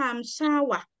it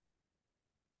Hamshawa?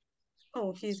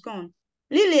 Oh, she's gone.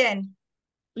 Lillian.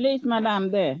 Please,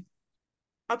 madam, there.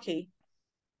 Okay.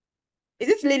 Is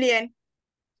it Lillian?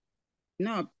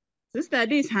 No, sister,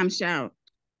 this is Hamshao.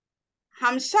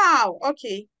 Hamshao,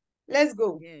 okay. Let's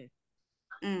go. Yes.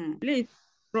 Please,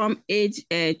 from age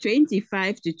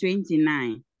 25 to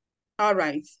 29. All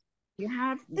right. You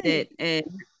have the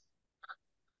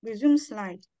resume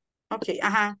slide. Okay,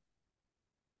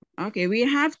 Okay, we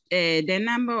have the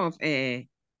number of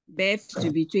births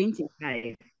to be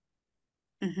 25.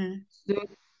 So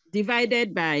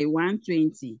divided by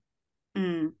 120.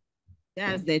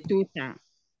 That's the total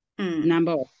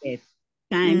number of births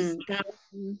times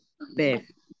 1,000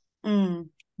 births. And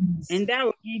that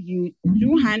will give you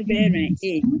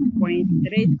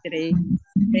 208.33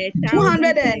 per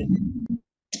 1,000.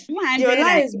 208. Your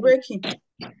line is breaking.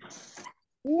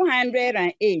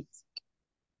 208.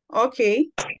 Okay.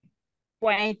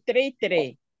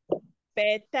 0.33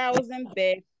 per 1,000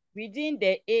 births within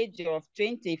the age of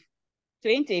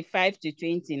 25 to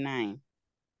 29.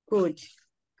 Good.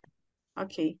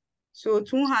 Okay. So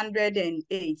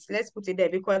 208. Let's put it there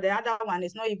because the other one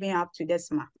is not even up to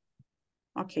decimal.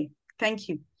 Okay. Thank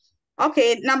you.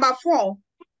 Okay. Number 4.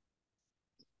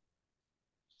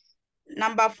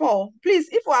 Number 4. Please,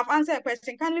 if you have answered a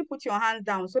question, kindly put your hands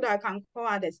down so that I can call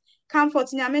others. Comfort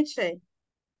Nyameche.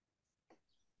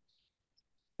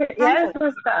 Yes,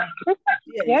 sister.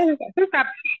 Yes, sister.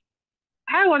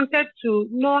 I wanted to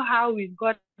know how we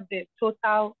got the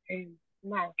total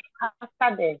now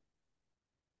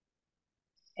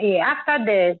after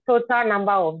the total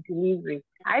number of deliveries.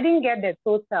 I didn't get the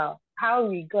total, how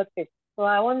we got it. So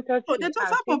I wanted to the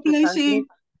total population.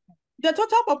 The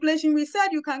total population, we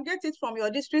said you can get it from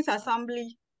your district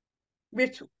assembly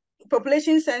with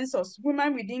population census,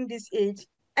 women within this age.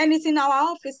 And it's in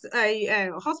our office,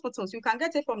 hospitals. You can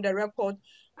get it from the record.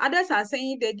 Others are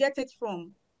saying they get it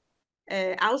from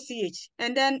LCH.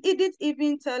 And then Edith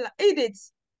even tell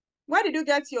Edith, where did you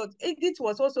get your? Edith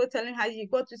was also telling how you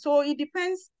got it. So it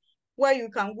depends where you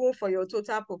can go for your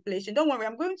total population. Don't worry,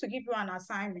 I'm going to give you an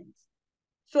assignment.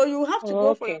 So you have to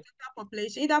go for your total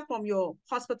population, either from your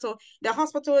hospital,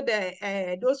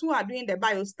 those who are doing the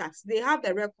biostats, they have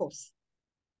the records.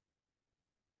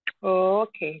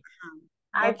 Okay.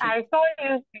 I saw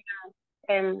you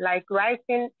like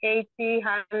writing 80,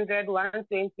 100,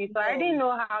 120. So I didn't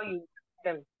know how you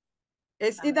get them.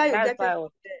 It's either you get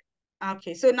it.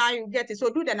 Okay, so now you get it. So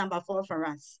do the number 4 for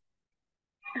us.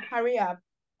 Hurry up.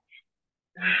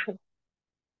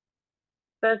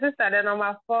 So sister, the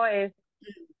number 4 is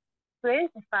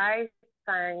 25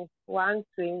 times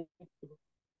 120.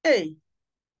 Hey,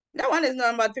 that one is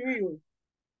number 3.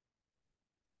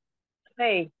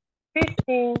 Hey,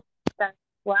 15 times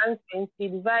 120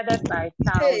 divided by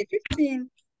 1,000. Hey, 15.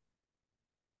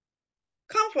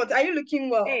 Comfort, are you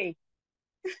looking well? Hey.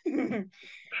 15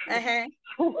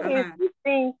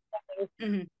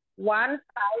 times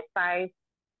 155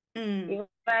 divided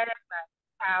by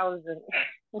 1,000.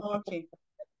 Okay.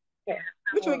 Yeah.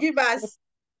 Which will give us?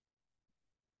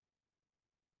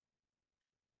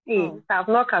 I've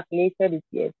not calculated it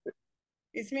yet.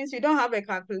 It means you don't have a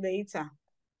calculator.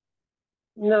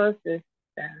 No, sister.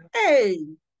 Hey.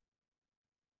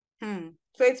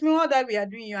 So it's me all that we are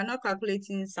doing. You are not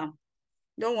calculating some.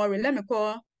 Don't worry. Let me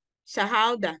call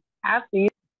Shahada.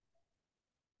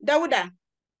 Dauda.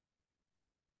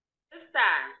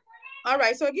 Sister. All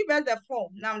right. So give us the 4.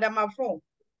 Now number 4.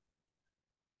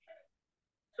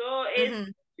 So it's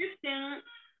 15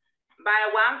 by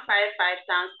 155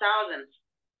 times 1,000.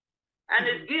 And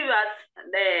it gives us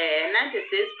the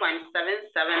 96.77 per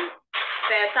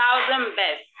 1,000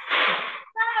 births.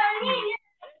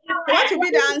 What will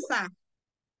be the answer?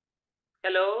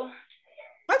 Hello?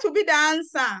 What will be the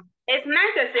answer? It's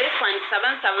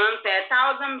 96.77 per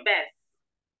 1,000 births.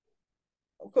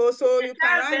 Okay, so you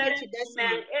can round it to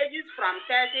decimal. Ages from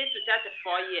 30 to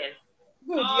 34 years.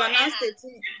 Good, you are now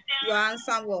stating your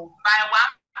answer well. By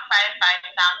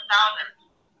 155 times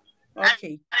 1,000.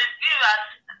 Okay. And it gives us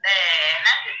the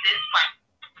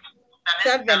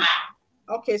 96.77.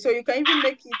 Okay, so you can even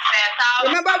make it.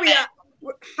 Remember,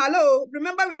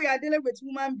 remember we are dealing with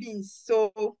human beings.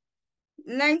 So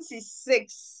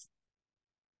 96.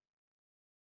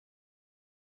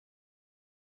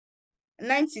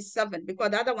 97,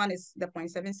 because the other one is the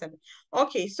 0.77.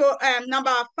 Okay, so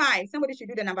number 5. Somebody should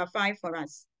do the number 5 for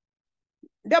us.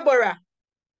 Deborah.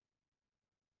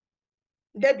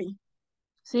 Debbie.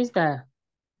 Sister,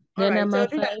 the number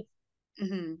 5.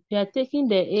 We are taking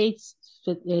the age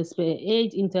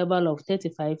interval of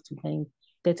 35 to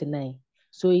 39.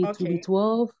 So it will be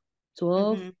 12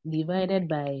 divided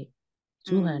by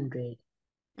 200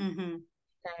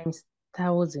 times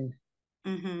 1,000.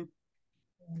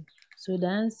 So the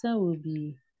answer will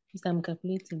be, I'm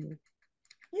calculating it.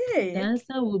 Yeah. The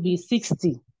answer will be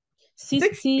 60.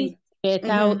 60 per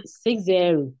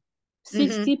 1,000.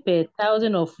 60 per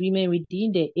 1,000 of women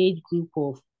within the age group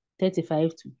of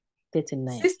 35 to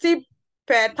 39. 60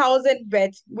 per 1,000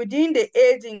 births within the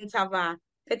age interval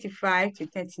 35 to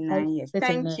 39 years.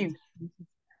 39. Thank you.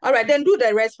 All right, then do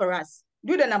the rest for us.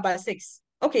 Do the number 6.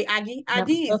 Okay, Aggie.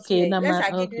 Aggie is here. Let's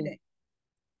Aggie do that.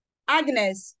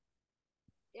 Agnes.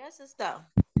 Yes, sister.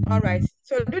 All right.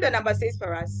 So do the number 6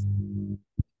 for us.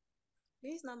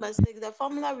 This number 6, the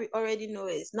formula we already know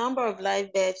is number of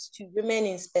live births to women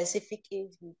in specific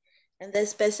age group. And the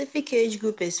specific age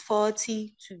group is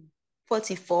 40 to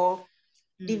 44,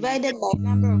 divided by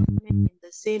number of women in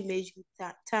the same age group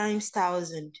times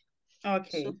 1,000.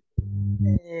 Okay. So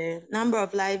the number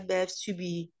of live births to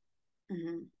be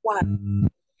 1.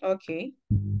 Okay.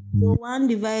 So 1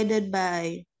 divided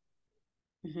by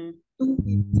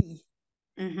 250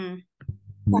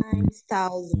 times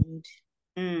 1,000.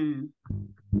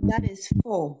 That is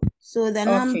 4. So the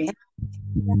answer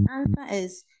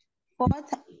is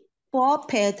 4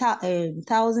 per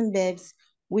 1,000 births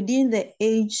within the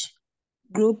age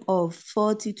group of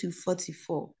 40 to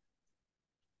 44.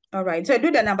 All right. So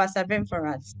do the number 7 for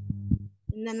us.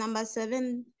 The number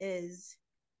 7 is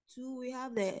 2. We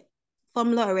have the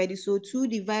formula already. So 2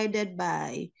 divided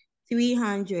by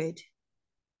 300.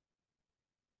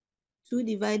 2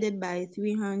 divided by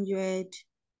 300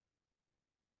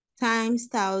 times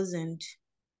 1,000,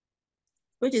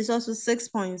 which is also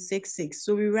 6.66.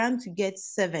 So we round to get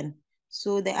 7.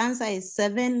 So the answer is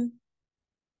 7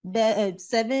 per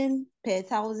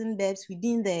 1,000 births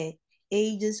within the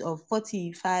ages of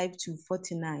 45 to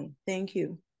 49. Thank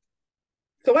you.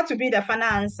 So what will be the final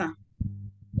answer?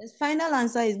 The final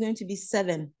answer is going to be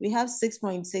 7. We have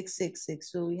 6.666,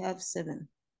 so we have 7.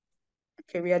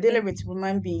 Okay, we are dealing with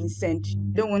human beings and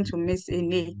don't want to miss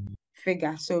any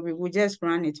figure, so we will just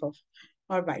run it off.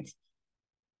 All right.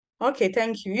 Okay,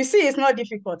 thank you. You see, it's not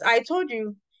difficult. I told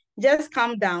you, just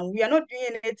calm down. We are not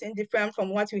doing anything different from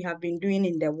what we have been doing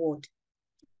in the world.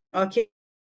 Okay.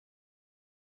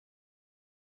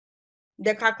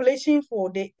 The calculation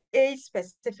for the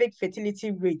age-specific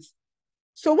fertility rate.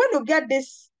 So when you get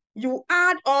this, you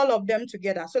add all of them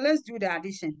together. So let's do the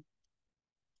addition.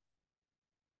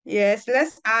 Yes,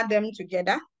 let's add them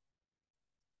together.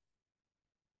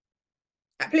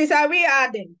 Please, are we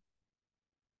adding?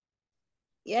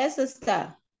 Yes,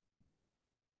 sister.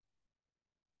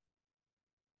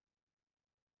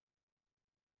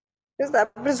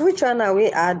 Sister, please, which one are we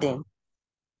adding?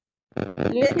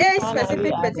 The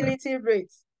age-specific fertility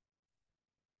rate.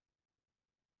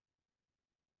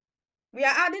 We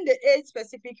are adding the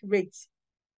age-specific rate.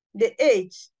 The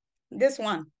age, this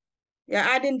one. We are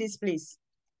adding this, please.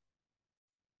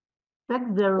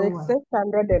 601.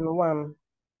 601.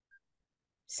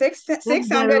 601. 60. Okay.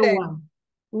 601.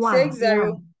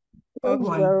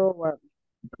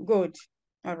 Good.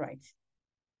 All right.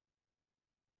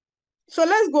 So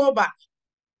let's go back.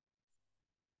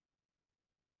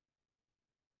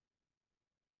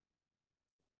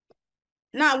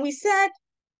 Now we said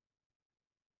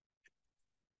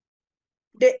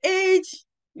the age,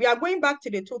 we are going back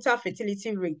to the total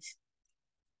fertility rate.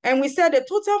 And we said the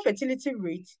total fertility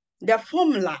rate, the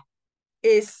formula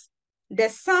is the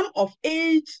sum of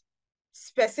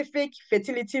age-specific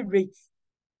fertility rates.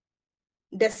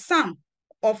 The sum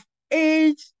of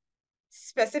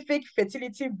age-specific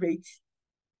fertility rates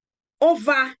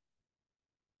over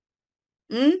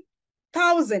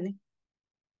 1,000.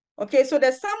 Okay, so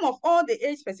the sum of all the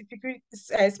age specific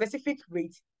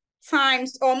rates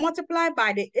times or multiply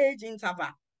by the age interval.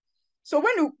 So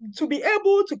when to be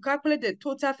able to calculate the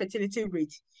total fertility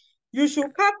rate, you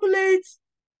should calculate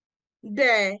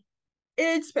the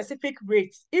age specific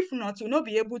rate. If not, you'll not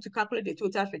be able to calculate the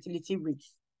total fertility rate.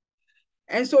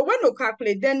 And so when you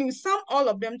calculate, then you sum all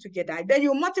of them together, then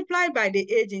you multiply by the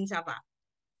age interval.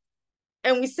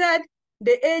 And we said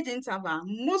the age interval,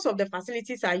 most of the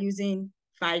facilities are using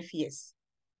 5 years.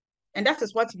 And that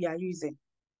is what we are using,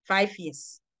 5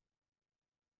 years.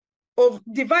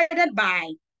 Divided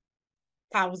by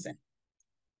 1,000.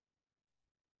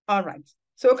 All right.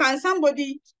 So can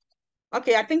somebody,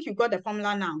 okay, I think you got the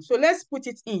formula now. So let's put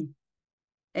it in.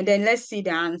 And then let's see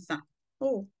the answer.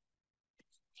 Oh.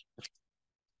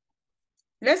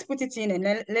 Let's put it in and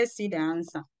then let's see the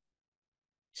answer.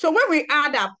 So when we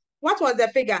add up, what was the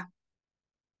figure?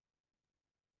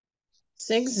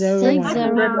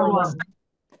 601.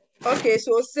 Okay,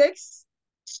 so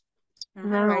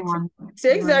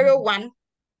 601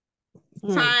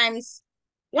 times,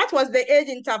 what was the age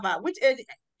interval? Which age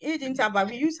interval?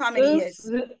 We use how many years?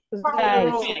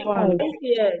 5.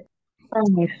 Yes.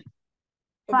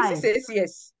 5. 6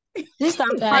 years. This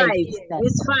time 5.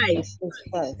 It's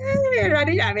 5.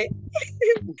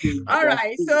 All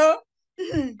right, so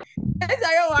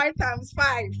 601 times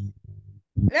 5.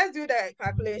 Let's do the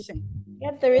calculation.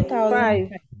 Get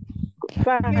 3,000.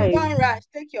 5. Please don't rush.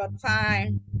 Take your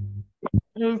time.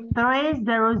 It's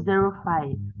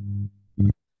 3005.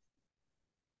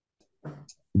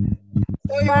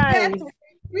 So you get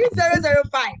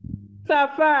 3005.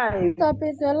 Stop 5. Stop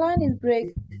it, the line is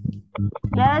break.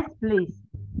 Yes, please.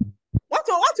 What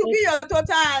will be your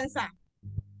total answer?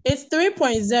 It's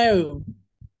 3.0.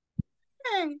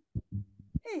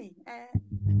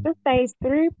 This is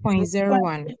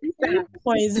 3.01.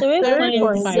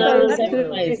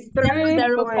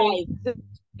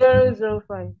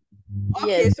 3.005. Okay,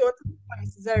 Yes. so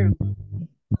 3.0.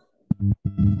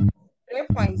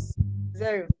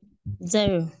 3.0.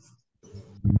 0.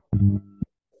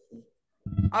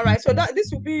 All right, so this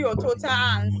will be your total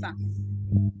answer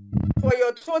for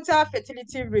your total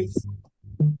fertility rate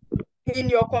in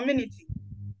your community.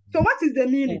 So what is the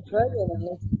meaning?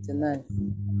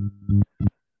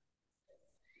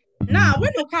 Now,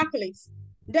 when you calculate,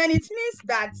 then it means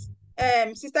that,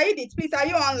 Sister Edith, please, are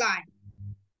you online?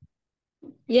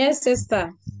 Yes,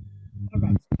 sister. All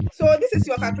right. So this is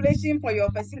your calculation for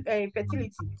your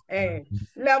fertility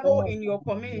level in your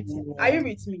community. Are you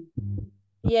with me?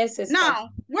 Yes, sister. Now,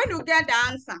 when you get the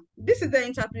answer, this is the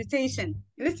interpretation.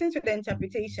 Listen to the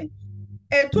interpretation.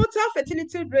 A total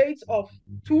fertility rate of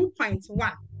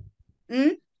 2.1.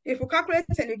 If you calculate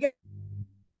and you get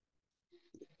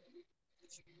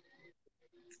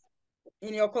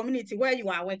in your community where you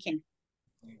are working.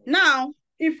 Now,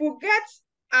 if you get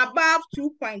above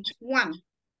 2.1,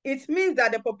 it means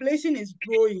that the population is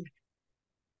growing.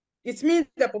 It means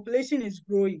the population is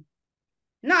growing.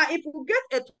 Now, if you get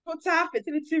a total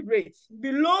fertility rate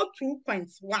below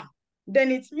 2.1,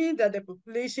 then it means that the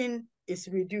population is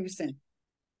reducing.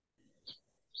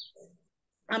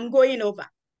 I'm going over.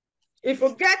 If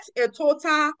you get a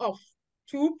total of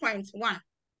 2.1,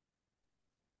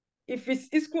 if it's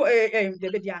equal,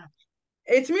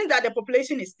 it means that the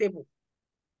population is stable.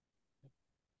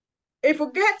 If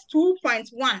you get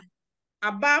 2.1,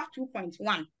 above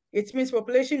 2.1, it means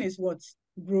population is what?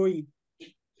 Growing.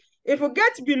 If you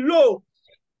get below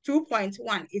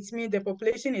 2.1, it means the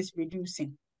population is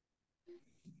reducing.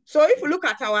 So if you look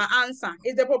at our answer,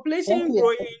 is the population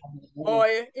growing or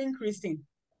increasing?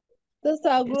 Those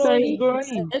are growing.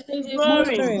 It is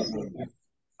growing.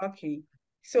 Okay.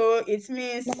 So it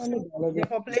means the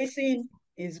population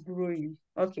is growing.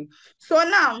 Okay. So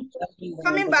now,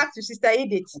 coming back to Sister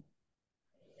Edith,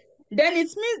 then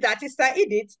it means that Sister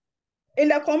Edith, in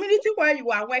the community where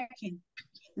you are working,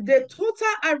 the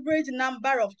total average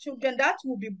number of children that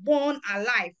will be born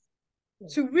alive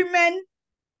to women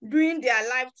during their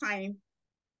lifetime,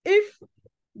 if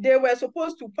they were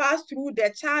supposed to pass through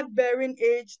the childbearing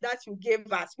age that you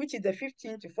gave us, which is the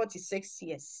 15 to 46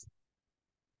 years,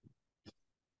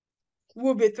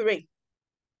 will be 3.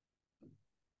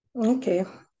 Okay.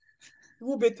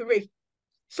 Will be 3.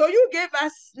 So you gave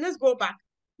us, let's go back.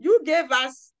 You gave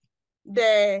us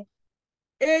the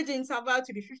age interval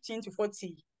to be 15 to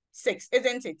 46,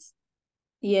 isn't it?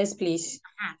 Yes, please.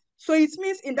 So it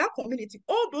means in that community,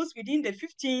 all those within the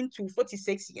 15 to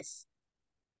 46 years,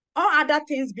 all other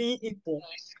things being equal,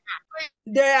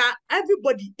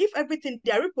 everybody, if everything,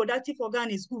 their reproductive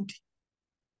organ is good,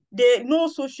 no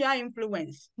social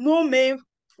influence, no male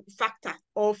factor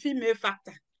or female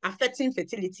factor affecting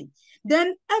fertility,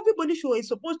 then everybody is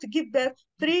supposed to give birth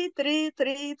 3, 3,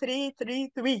 3, 3,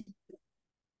 3, 3.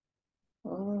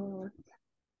 Oh.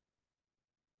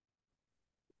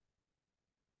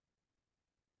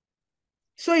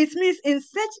 So it means in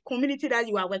such community that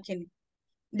you are working,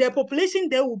 the population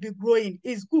there will be growing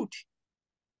is good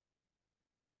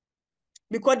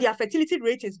because their fertility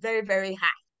rate is very, very high.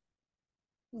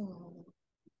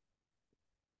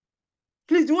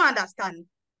 Please, do you understand?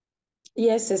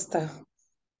 Yes, sister.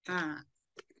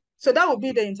 So that would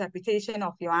be the interpretation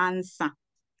of your answer.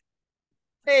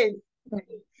 Hey,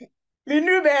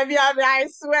 Minu baby, I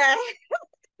swear.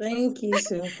 Thank you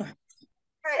so much.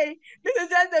 Hey, this is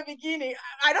just the beginning.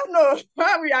 I don't know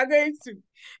where we are going to,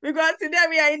 because today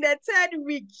we are in the 3rd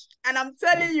week, and I'm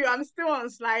telling you, I'm still on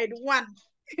slide 1.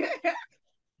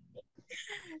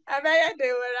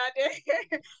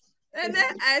 And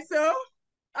then so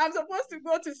I'm supposed to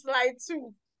go to slide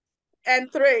 2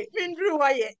 and 3.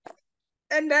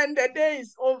 And then the day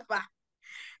is over.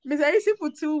 Mr.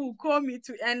 Isiputu will call me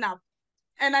to end up,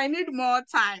 and I need more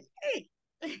time. Hey.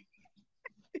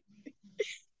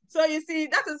 So you see,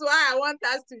 that is why I want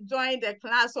us to join the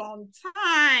class on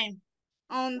time.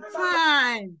 On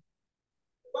time.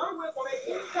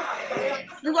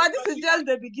 Because this is just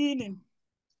the beginning.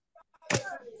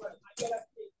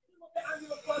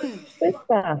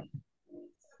 Sister.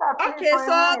 Okay,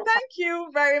 so thank you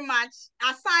very much.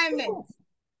 Assignment.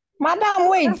 Madam,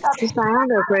 wait. Sister, I have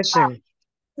a question.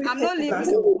 I'm not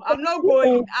leaving. I'm not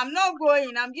going. I'm not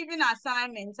going. I'm giving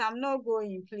assignments. I'm not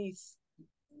going, please.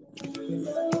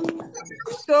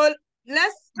 So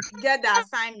let's get the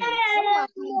assignment.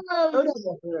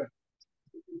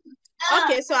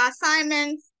 Okay, so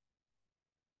assignments.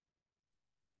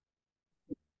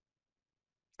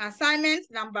 Assignment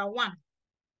number 1.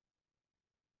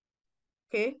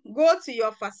 Okay, go to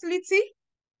your facility.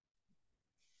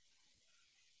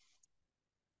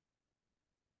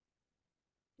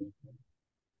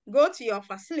 Go to your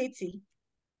facility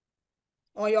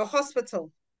or your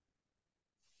hospital,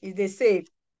 if they say.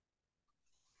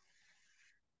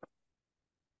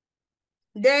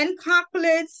 Then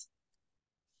calculate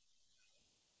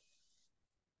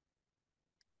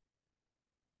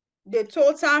the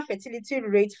total fertility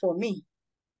rate for me.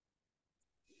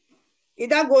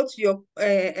 Either go to your,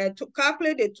 to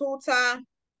calculate the total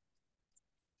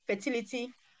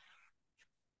fertility.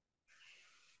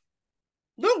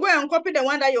 Don't go and copy the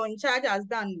one that your in charge has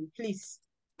done, please.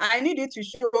 I need you to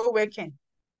show working.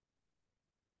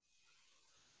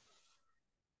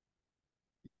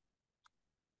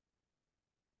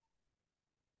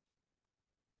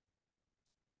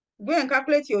 Go and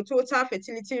calculate your total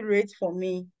fertility rate for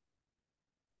me.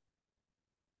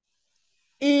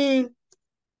 In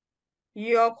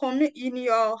your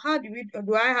how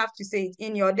do I have to say it?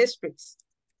 In your districts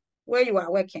where you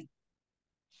are working.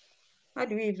 How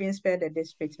do we even spell the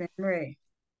district? Memory.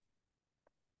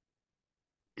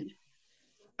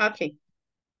 Okay.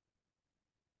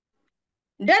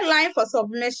 Deadline for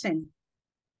submission.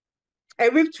 A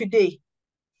week today.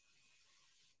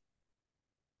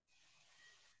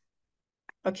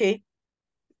 Okay.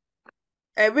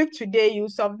 A week today, you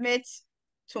submit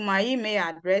to my email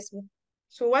address.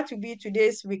 So what will be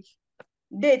today's week?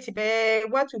 Date,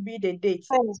 what will be the date?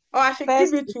 Or I should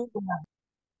give you 2.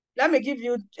 Let me give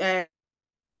you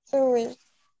 2 weeks.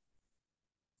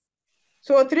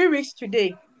 So 3 weeks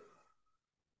today.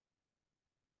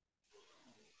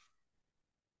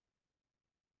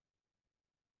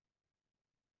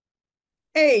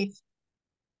 Eight.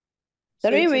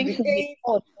 3 weeks will be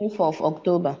 14th of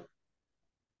October.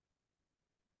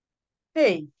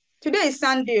 Hey, today is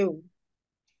Sunday.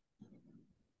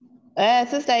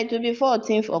 Sister, it will be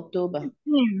 14th October.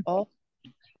 Oh.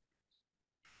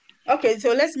 Okay,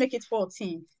 so let's make it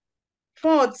 14th.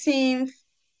 14th.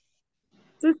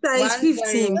 Sister, it's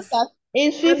 15th.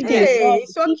 It's 15th. Hey,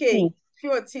 it's okay.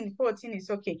 14 is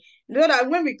okay. Know that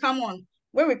when we come on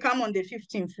the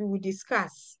 15th, we will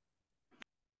discuss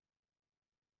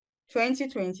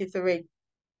 2023.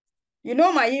 You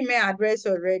know my email address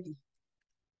already.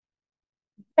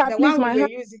 The one we are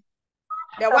using.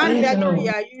 The one that we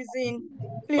are using.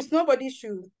 Please, nobody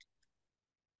should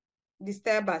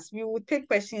disturb us. We will take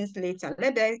questions later.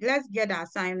 Let's get the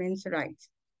assignments right.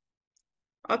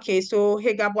 Okay, so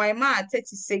Boahemaa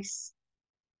 36.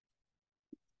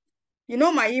 You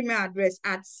know my email address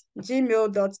at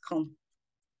gmail.com.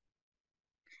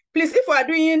 Please, if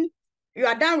you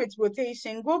are done with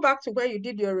rotation, go back to where you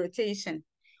did your rotation.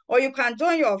 Or you can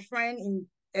join your friend in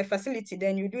a facility,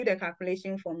 then you do the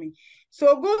calculation for me.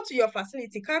 So go to your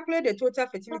facility, calculate the total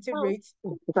fertility rate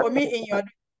for me in your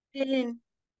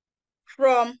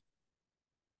from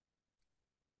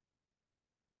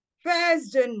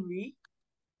 1st January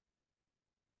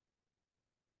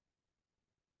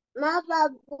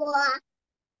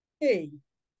hey,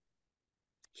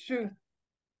 to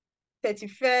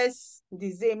 31st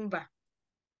December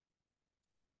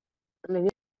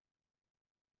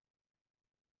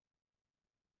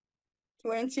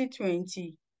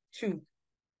 2022.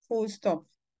 Full stop.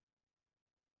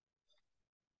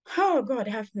 Oh, God,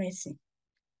 have mercy.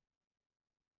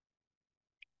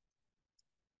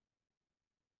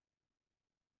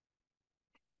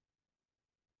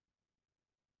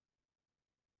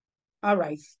 All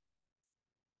right.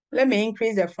 Let me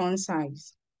increase the font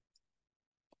size.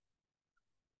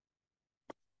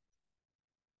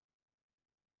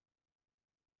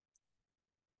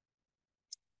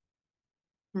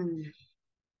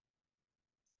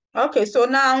 Okay, so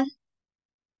now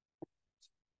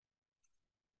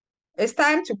it's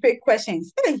time to pick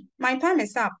questions. Hey, my time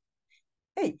is up.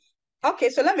 Hey, okay,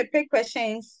 so let me pick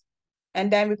questions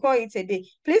and then we call it a day.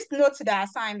 Please note the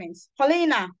assignments.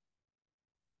 Paulina.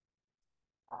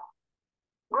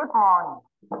 Good morning.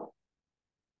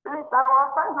 Please, I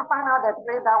was trying to find out the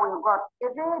grade that we got.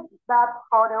 Is it that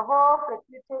for the whole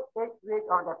fertility age rate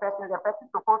of the person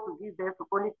supposed to give birth to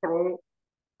only 3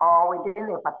 or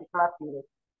within a particular period?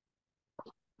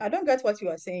 I don't get what you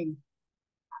are saying.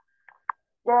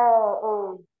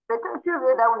 The fertility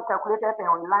rate that we calculated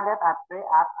and we landed at 3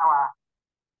 as our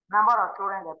number of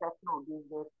children the person will give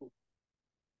birth to.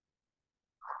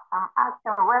 I'm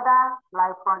asking whether,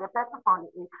 like, from the person from the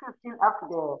age 15 up to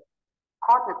the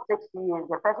 46 years,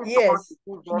 the person supposed to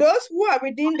give birth. Those who are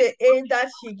within the age that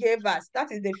she gave us,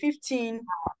 that is the 15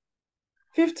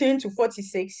 to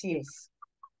 46 years.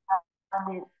 I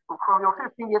mean, from your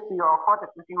 15 years to your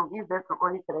 46, you give birth to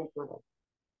only 3 children.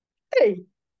 Hey,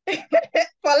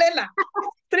 Paulina,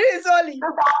 3 is only.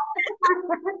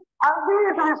 I'm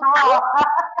doing this wrong.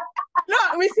 No,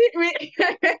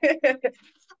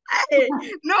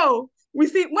 no, we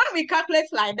see when we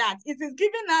calculate like that, it is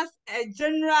giving us a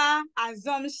general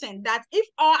assumption that if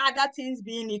all other things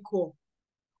being equal,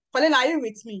 Paulina, are you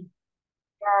with me?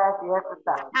 Yes,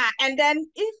 sir. And then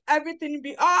if everything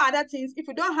be all other things, if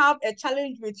you don't have a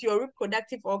challenge with your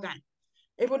reproductive organ,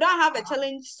 if you don't have a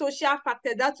challenge, social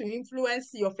factor that will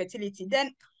influence your fertility,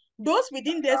 then those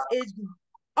within this age group,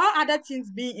 all other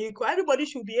things being equal, everybody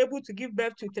should be able to give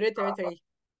birth to 3. Okay.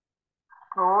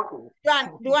 Do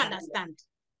you understand?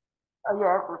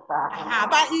 Yes, sir.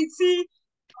 But you see,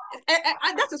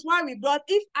 that is why we brought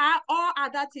if all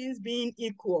other things being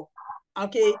equal.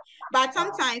 Okay, but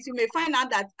sometimes you may find out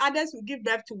that others will give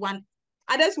birth to 1,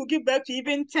 others will give birth to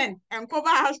even 10 and cover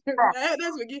house.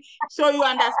 Others will give, so you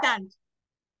understand.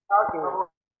 Okay.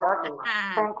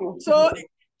 Thank you. So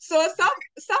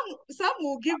some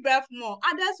will give birth more,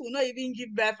 others will not even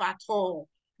give birth at all,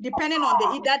 depending on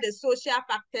either the social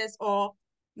factors or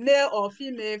male or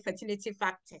female fertility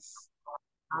factors.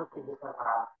 Okay.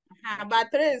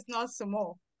 But 3 is not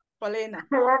small, Paulina.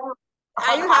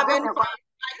 Are you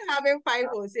having 5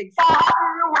 or 6?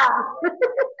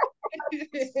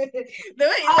 The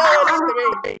way you know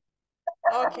only 3.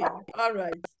 Okay, all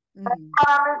right. We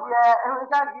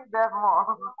can give them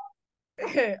more.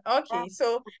 Okay,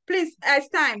 so please, it's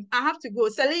time. I have to go.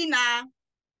 Selena.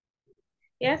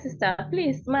 Yes, sister.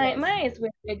 Please, mine is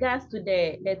with regards to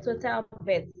the total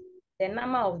birth, the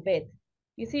number of birth.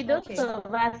 You see, those of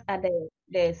us at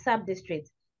the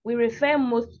sub-district, we refer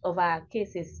most of our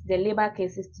cases, the labor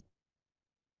cases.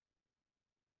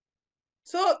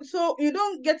 So you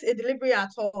don't get a delivery at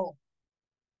all?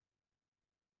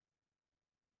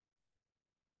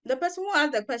 The person who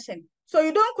asked the question. So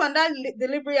you don't conduct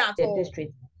delivery at all?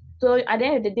 District. So at the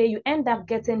end of the day, you end up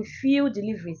getting few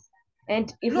deliveries.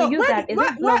 And if we use that, isn't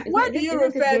it going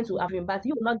to happen? But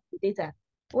you will not get the data.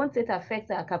 Won't it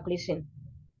affect our calculation?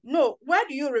 No, where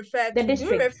do you refer to? The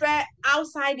district. Do you refer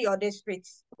outside your district?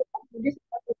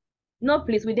 No,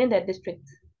 please, within the district.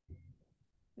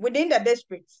 Within the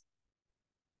district?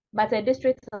 But a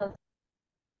district,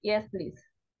 yes, please.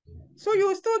 So you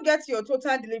will still get your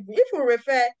total delivery. If you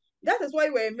refer, that is why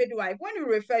you were a midwife. When you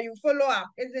refer, you follow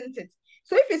up, isn't it?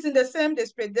 So if it's in the same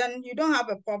district, then you don't have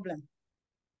a problem.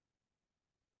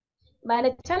 But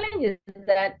the challenge is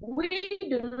that we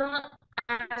do not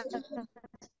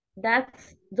that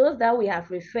those that we have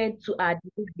referred to are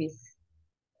deliveries.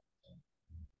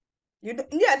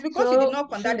 Yes, because you did not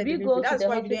conduct the delivery. That's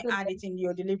why you didn't add it in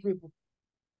your delivery book.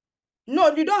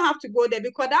 No, you don't have to go there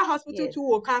because that hospital too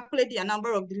will calculate the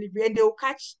number of delivery and they will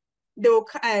catch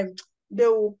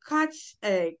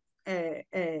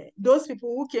those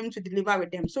people who came to deliver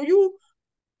with them. So you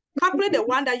calculate the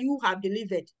one that you have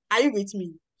delivered. Are you with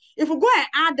me? If we go and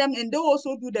add them and they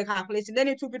also do the calculation, then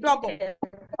it will be double.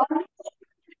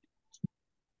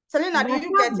 Selena, do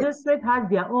you get it? The district has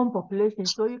their own population,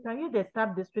 so you can use the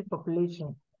sub-district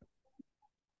population.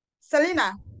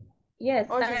 Selena? Yes,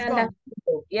 oh, she's gone.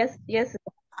 Yes.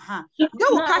 They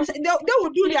will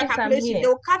do their calculation. They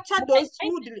will capture those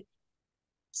who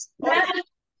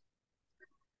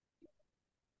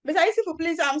Mr. Isifu,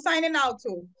 please, I'm signing out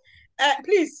too.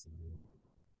 Please.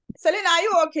 Selena, are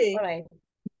you okay? All right.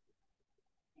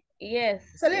 Yes.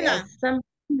 Selena. Yes,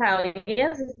 somehow,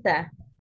 yes, sister.